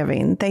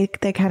forgiving. They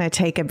kind of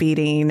take a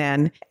beating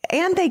and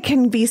they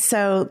can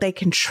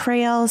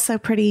trail so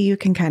pretty. You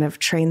can kind of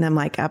train them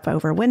up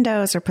over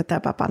windows or put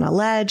them up on a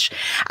ledge.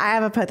 I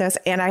have a pothos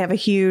and I have a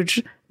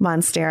huge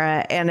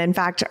Monstera. And in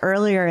fact,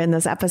 earlier in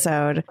this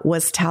episode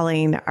was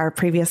telling our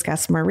previous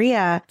guest,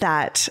 Maria,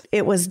 that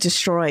it was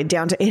destroyed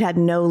down to, it had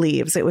no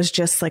leaves. It was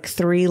just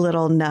 3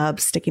 little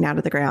nubs sticking out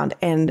of the ground.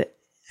 And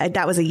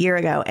that was a year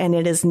ago. And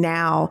it is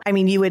now,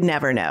 you would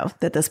never know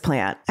that this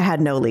plant had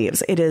no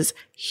leaves. It is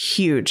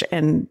huge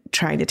and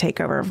trying to take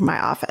over my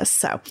office.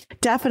 So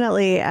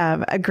definitely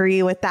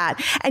agree with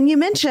that. And you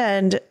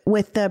mentioned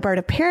with the bird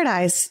of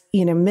paradise,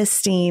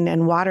 misting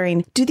and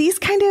watering. Do these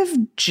kind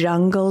of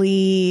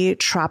jungly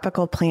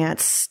tropical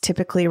plants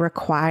typically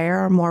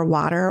require more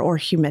water or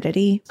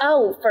humidity?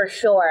 Oh, for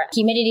sure.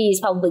 Humidity is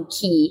probably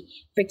key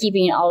for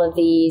keeping all of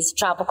these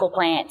tropical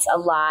plants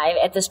alive.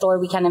 At the store,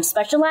 we kind of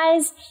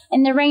specialize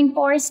in the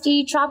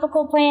rainforesty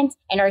tropical plants.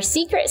 And our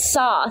secret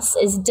sauce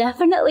is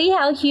definitely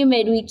how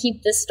humid we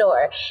keep the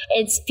store.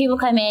 It's people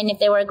come in, if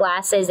they wear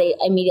glasses, they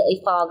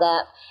immediately fog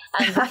up.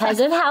 Because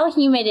of how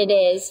humid it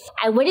is.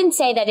 I wouldn't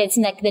say that it's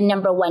like the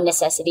number one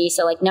necessity.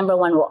 So like number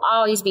one will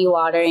always be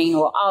watering,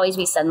 will always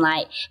be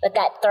sunlight. But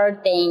that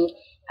third thing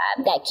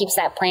that keeps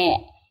that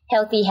plant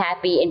healthy,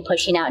 happy, and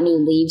pushing out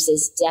new leaves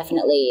is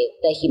definitely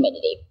the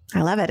humidity.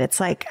 I love it. It's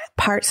like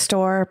part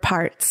store,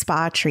 part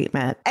spa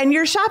treatment. And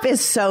your shop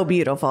is so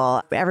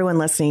beautiful. Everyone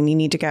listening, you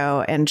need to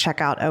go and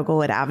check out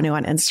Oglewood Avenue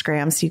on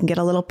Instagram so you can get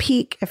a little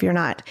peek if you're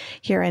not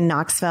here in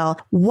Knoxville.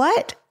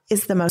 What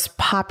is the most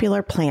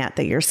popular plant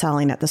that you're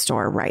selling at the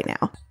store right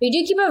now? We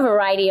do keep a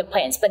variety of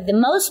plants, but the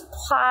most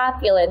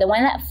popular, the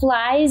one that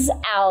flies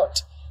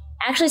out,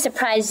 actually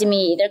surprised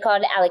me. They're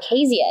called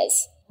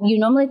alocasias. You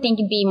normally think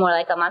it'd be more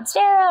like a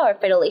monstera or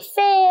fiddly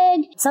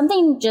fig,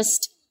 something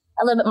just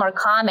a little bit more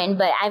common,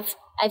 but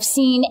I've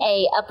seen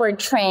a upward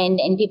trend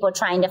in people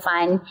trying to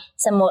find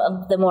some more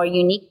of the more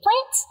unique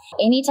plants.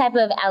 Any type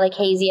of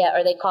alocasia,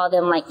 or they call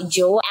them like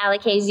jewel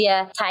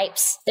alocasia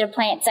types, they're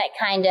plants that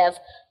kind of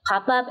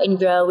pop up and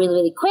grow really,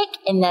 really quick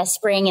in the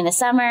spring and the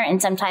summer,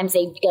 and sometimes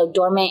they go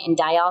dormant and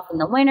die off in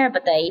the winter,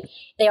 but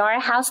they are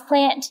a house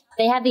plant.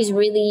 They have these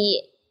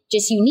really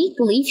just unique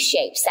leaf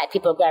shapes that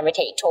people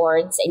gravitate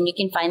towards, and you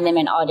can find them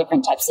in all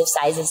different types of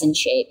sizes and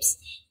shapes.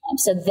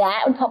 So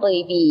that would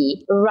probably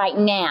be right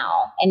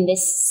now in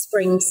this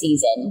spring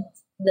season,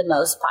 the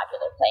most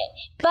popular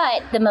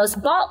plant. But the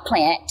most bought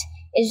plant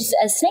is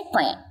a snake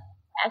plant,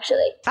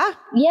 actually.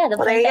 Yeah, the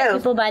plant that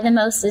people buy the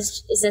most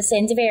is a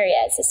Sansevieria.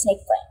 It's a snake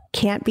plant.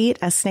 Can't beat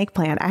a snake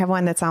plant. I have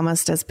one that's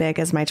almost as big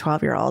as my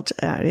 12-year-old.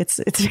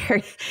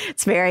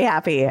 It's very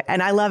happy.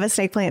 And I love a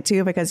snake plant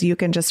too, because you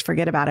can just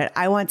forget about it.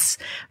 I once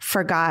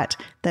forgot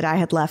that I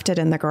had left it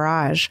in the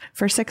garage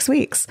for 6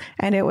 weeks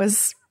and it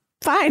was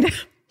fine.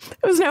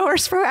 It was no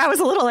worse for me. I was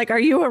a little like, are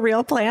you a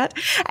real plant?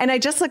 And I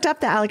just looked up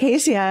the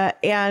alocasia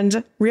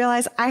and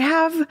realized I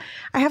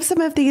have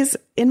some of these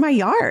in my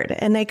yard,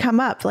 and they come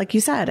up, like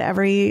you said,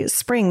 every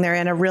spring. They're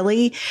in a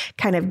really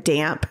kind of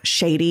damp,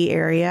 shady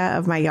area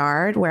of my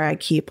yard where I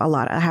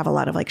have a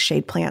lot of like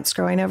shade plants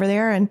growing over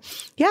there. And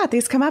yeah,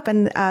 these come up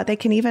and they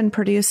can even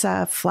produce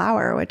a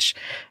flower, which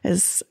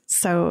is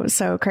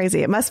so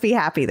crazy. It must be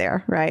happy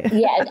there, right?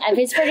 Yeah, if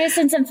it's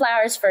producing some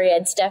flowers for you,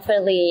 it's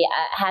definitely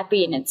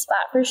happy in its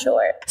spot for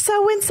sure.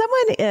 So when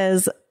someone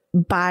is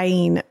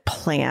buying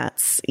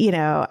plants,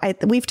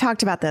 we've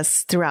talked about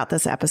this throughout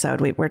this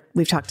episode.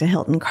 We've talked to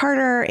Hilton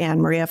Carter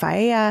and Maria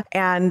Faella,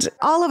 and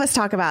all of us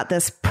talk about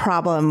this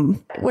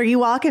problem where you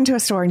walk into a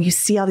store and you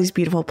see all these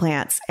beautiful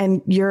plants,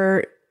 and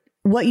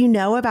what you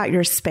know about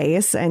your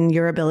space and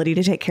your ability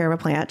to take care of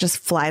a plant just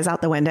flies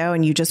out the window,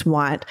 and you just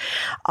want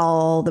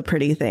all the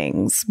pretty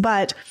things.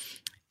 But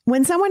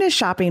when someone is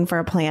shopping for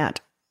a plant,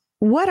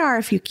 what are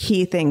a few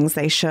key things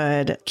they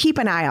should keep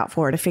an eye out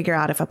for to figure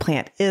out if a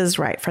plant is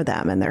right for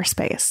them and their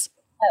space?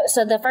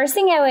 So the first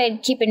thing I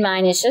would keep in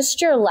mind is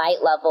just your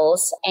light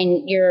levels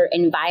and your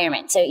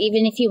environment. So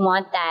even if you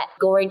want that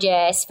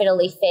gorgeous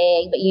fiddly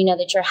fig, but you know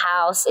that your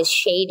house is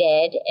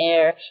shaded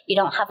or you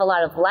don't have a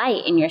lot of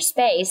light in your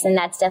space, then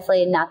that's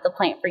definitely not the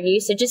plant for you.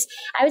 So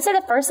I would say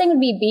the first thing would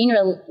be being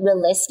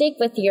realistic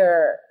with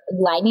your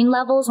lighting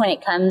levels when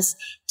it comes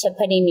to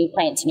putting new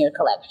plants in your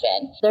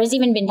collection. There's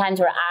even been times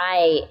where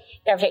I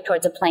gravitate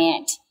towards a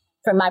plant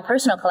from my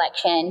personal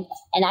collection,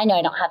 and I know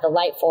I don't have the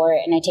light for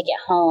it, and I take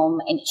it home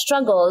and it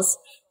struggles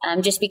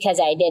just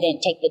because I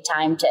didn't take the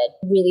time to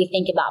really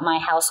think about my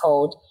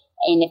household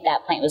and if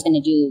that plant was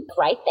going to do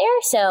right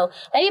there. So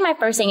that'd be my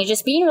first thing, is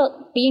just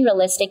being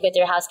realistic with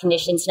your house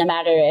conditions, no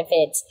matter if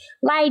it's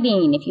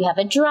lighting, if you have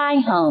a dry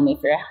home,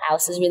 if your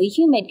house is really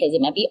humid because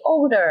it might be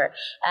older,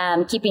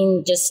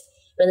 keeping just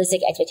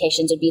realistic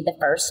expectations would be the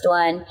first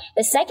one.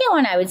 The second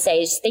one I would say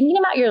is thinking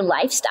about your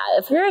lifestyle.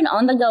 If you're an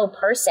on-the-go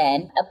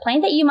person, a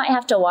plant that you might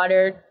have to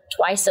water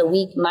twice a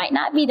week might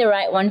not be the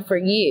right one for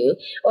you.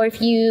 Or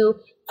if you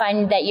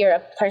find that you're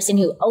a person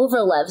who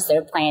overloves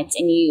their plants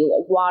and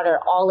you water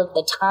all of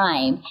the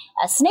time,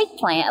 a snake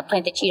plant, a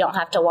plant that you don't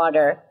have to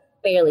water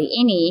barely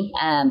any,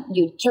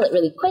 you'd kill it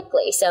really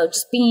quickly. So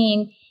just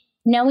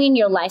knowing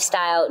your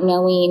lifestyle,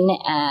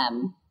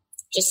 knowing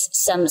just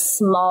some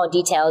small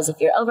details.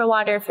 If you're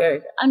overwater, if you're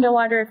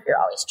underwater, if you're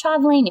always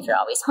traveling, if you're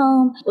always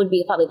home, would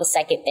be probably the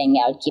second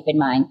thing I would keep in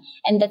mind.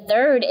 And the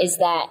third is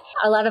that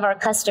a lot of our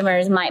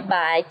customers might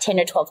buy 10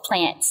 or 12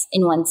 plants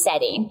in one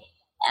setting.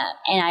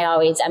 And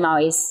I'm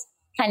always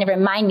kind of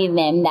reminding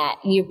them that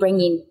you're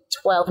bringing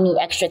 12 new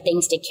extra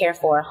things to care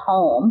for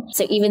home.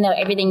 So even though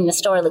everything in the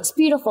store looks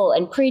beautiful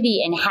and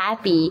pretty and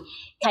happy,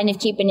 kind of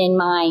keeping in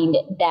mind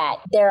that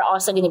they're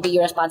also going to be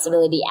your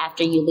responsibility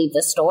after you leave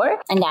the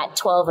store, and that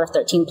 12 or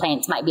 13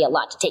 plants might be a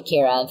lot to take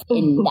care of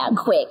in that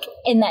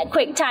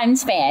quick time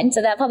span.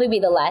 So that'd probably be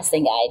the last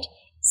thing I'd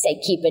say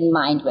keep in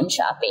mind when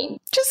shopping.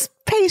 Just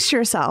pace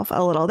yourself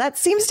a little. That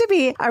seems to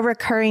be a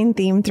recurring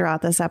theme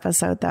throughout this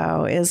episode,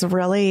 though, is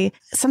really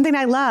something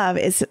I love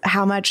is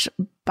how much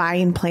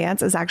buying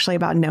plants is actually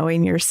about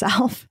knowing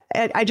yourself.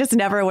 I just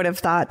never would have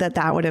thought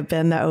that would have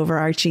been the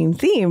overarching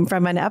theme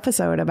from an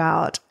episode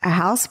about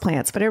house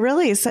plants, but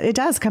it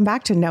does come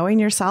back to knowing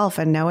yourself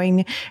and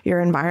knowing your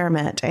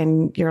environment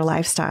and your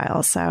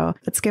lifestyle. So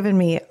it's given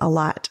me a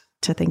lot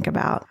to think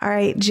about. All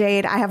right,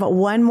 Jade, I have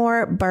one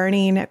more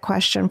burning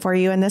question for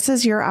you. And this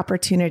is your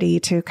opportunity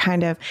to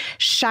kind of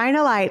shine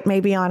a light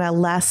maybe on a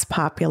less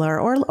popular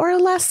or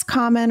less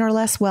common or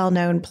less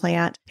well-known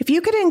plant. If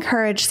you could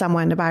encourage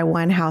someone to buy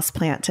one house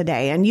plant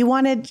today and you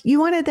wanted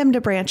them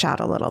to branch out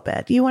a little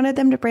bit, you wanted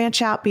them to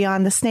branch out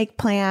beyond the snake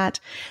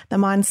plant, the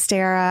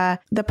monstera,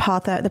 the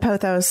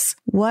pothos,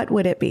 what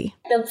would it be?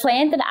 The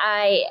plant that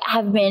I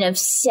have been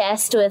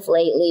obsessed with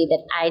lately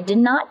that I did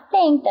not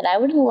think that I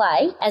would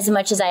like as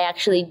much as I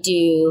actually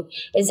do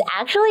is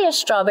actually a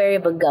strawberry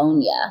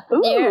begonia.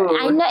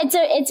 I know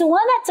it's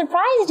one that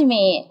surprised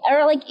me,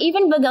 or like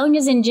even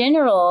begonias in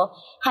general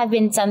have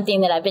been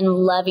something that I've been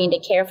loving to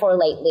care for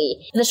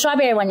lately. The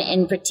strawberry one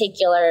in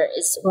particular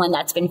is one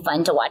that's been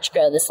fun to watch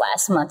grow this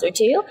last month or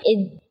two.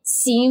 It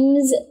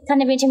seems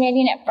kind of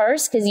intimidating at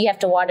first because you have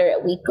to water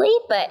it weekly,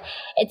 but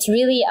it's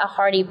really a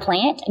hardy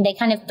plant. They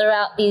kind of throw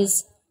out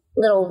these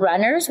little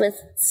runners with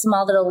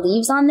small little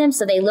leaves on them.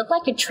 So they look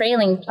like a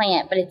trailing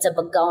plant, but it's a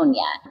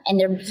begonia. And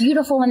they're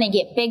beautiful when they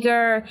get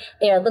bigger.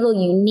 They're a little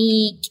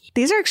unique.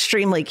 These are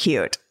extremely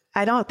cute.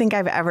 I don't think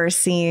I've ever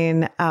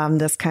seen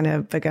this kind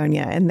of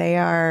begonia, and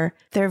they're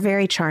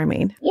very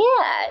charming.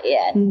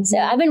 Yeah. Mm-hmm. So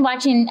I've been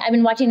watching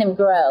them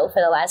grow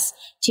for the last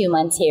 2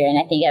 months here, and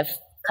I think I've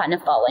kind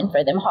of fallen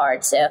for them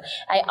hard. So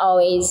I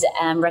always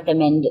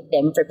recommend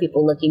them for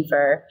people looking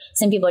for,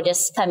 some people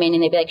just come in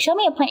and they'd be like, show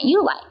me a plant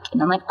you like.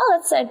 And I'm like,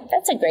 oh,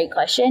 that's a great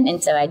question.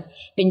 And so I've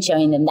been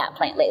showing them that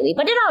plant lately,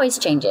 but it always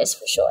changes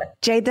for sure.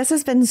 Jade, this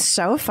has been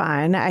so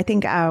fun. I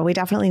think we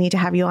definitely need to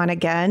have you on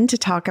again to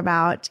talk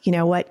about,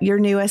 what your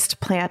newest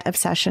plant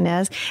obsession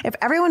is. If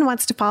everyone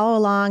wants to follow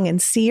along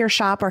and see your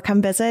shop or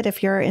come visit,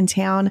 if you're in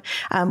town,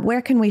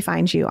 where can we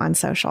find you on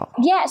social?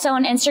 Yeah. So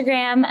on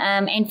Instagram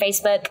and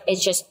Facebook,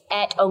 it's just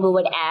at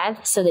Oglewood Ave.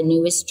 So the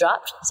newest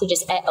dropped. So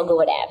just at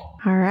Oglewood Ave.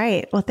 All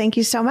right. Well, thank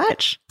you so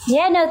much.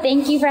 Yeah, no,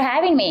 thank you for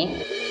having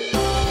me.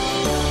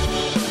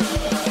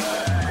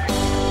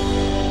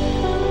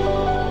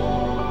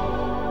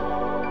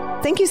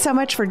 Thank you so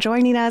much for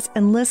joining us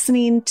and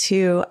listening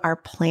to our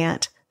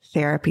plant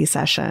therapy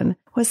session.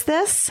 Was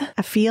this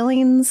a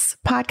feelings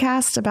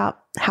podcast about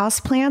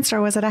houseplants,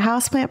 or was it a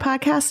houseplant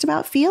podcast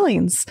about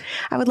feelings?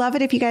 I would love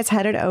it if you guys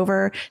headed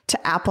over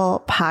to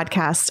Apple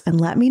Podcasts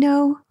and let me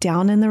know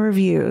down in the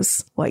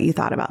reviews what you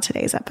thought about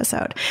today's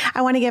episode.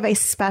 I want to give a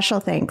special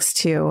thanks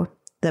to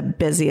the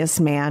busiest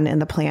man in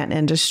the plant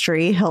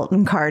industry,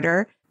 Hilton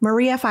Carter,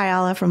 Maria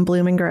Fiala from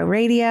Bloom and Grow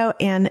Radio,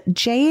 and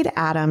Jade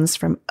Adams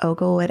from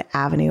Oglewood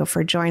Avenue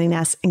for joining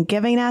us and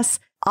giving us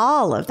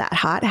all of that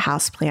hot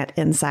houseplant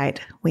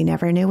insight we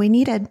never knew we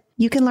needed.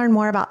 You can learn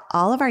more about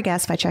all of our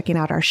guests by checking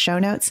out our show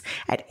notes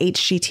at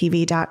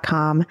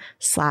hgtv.com/podcast.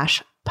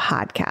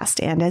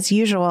 And as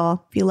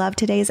usual, if you love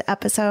today's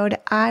episode,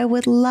 I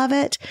would love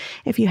it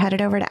if you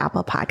headed over to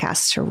Apple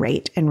Podcasts to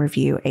rate and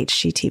review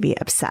HGTV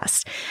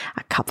Obsessed.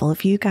 A couple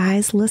of you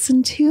guys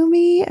listened to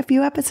me a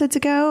few episodes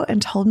ago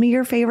and told me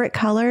your favorite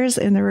colors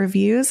in the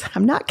reviews.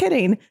 I'm not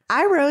kidding.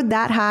 I rode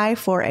that high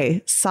for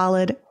a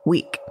solid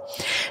week.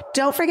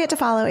 Don't forget to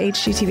follow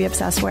HGTV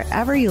Obsessed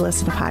wherever you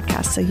listen to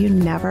podcasts so you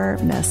never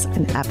miss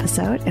an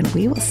episode. And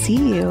we will see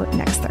you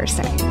next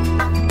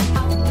Thursday.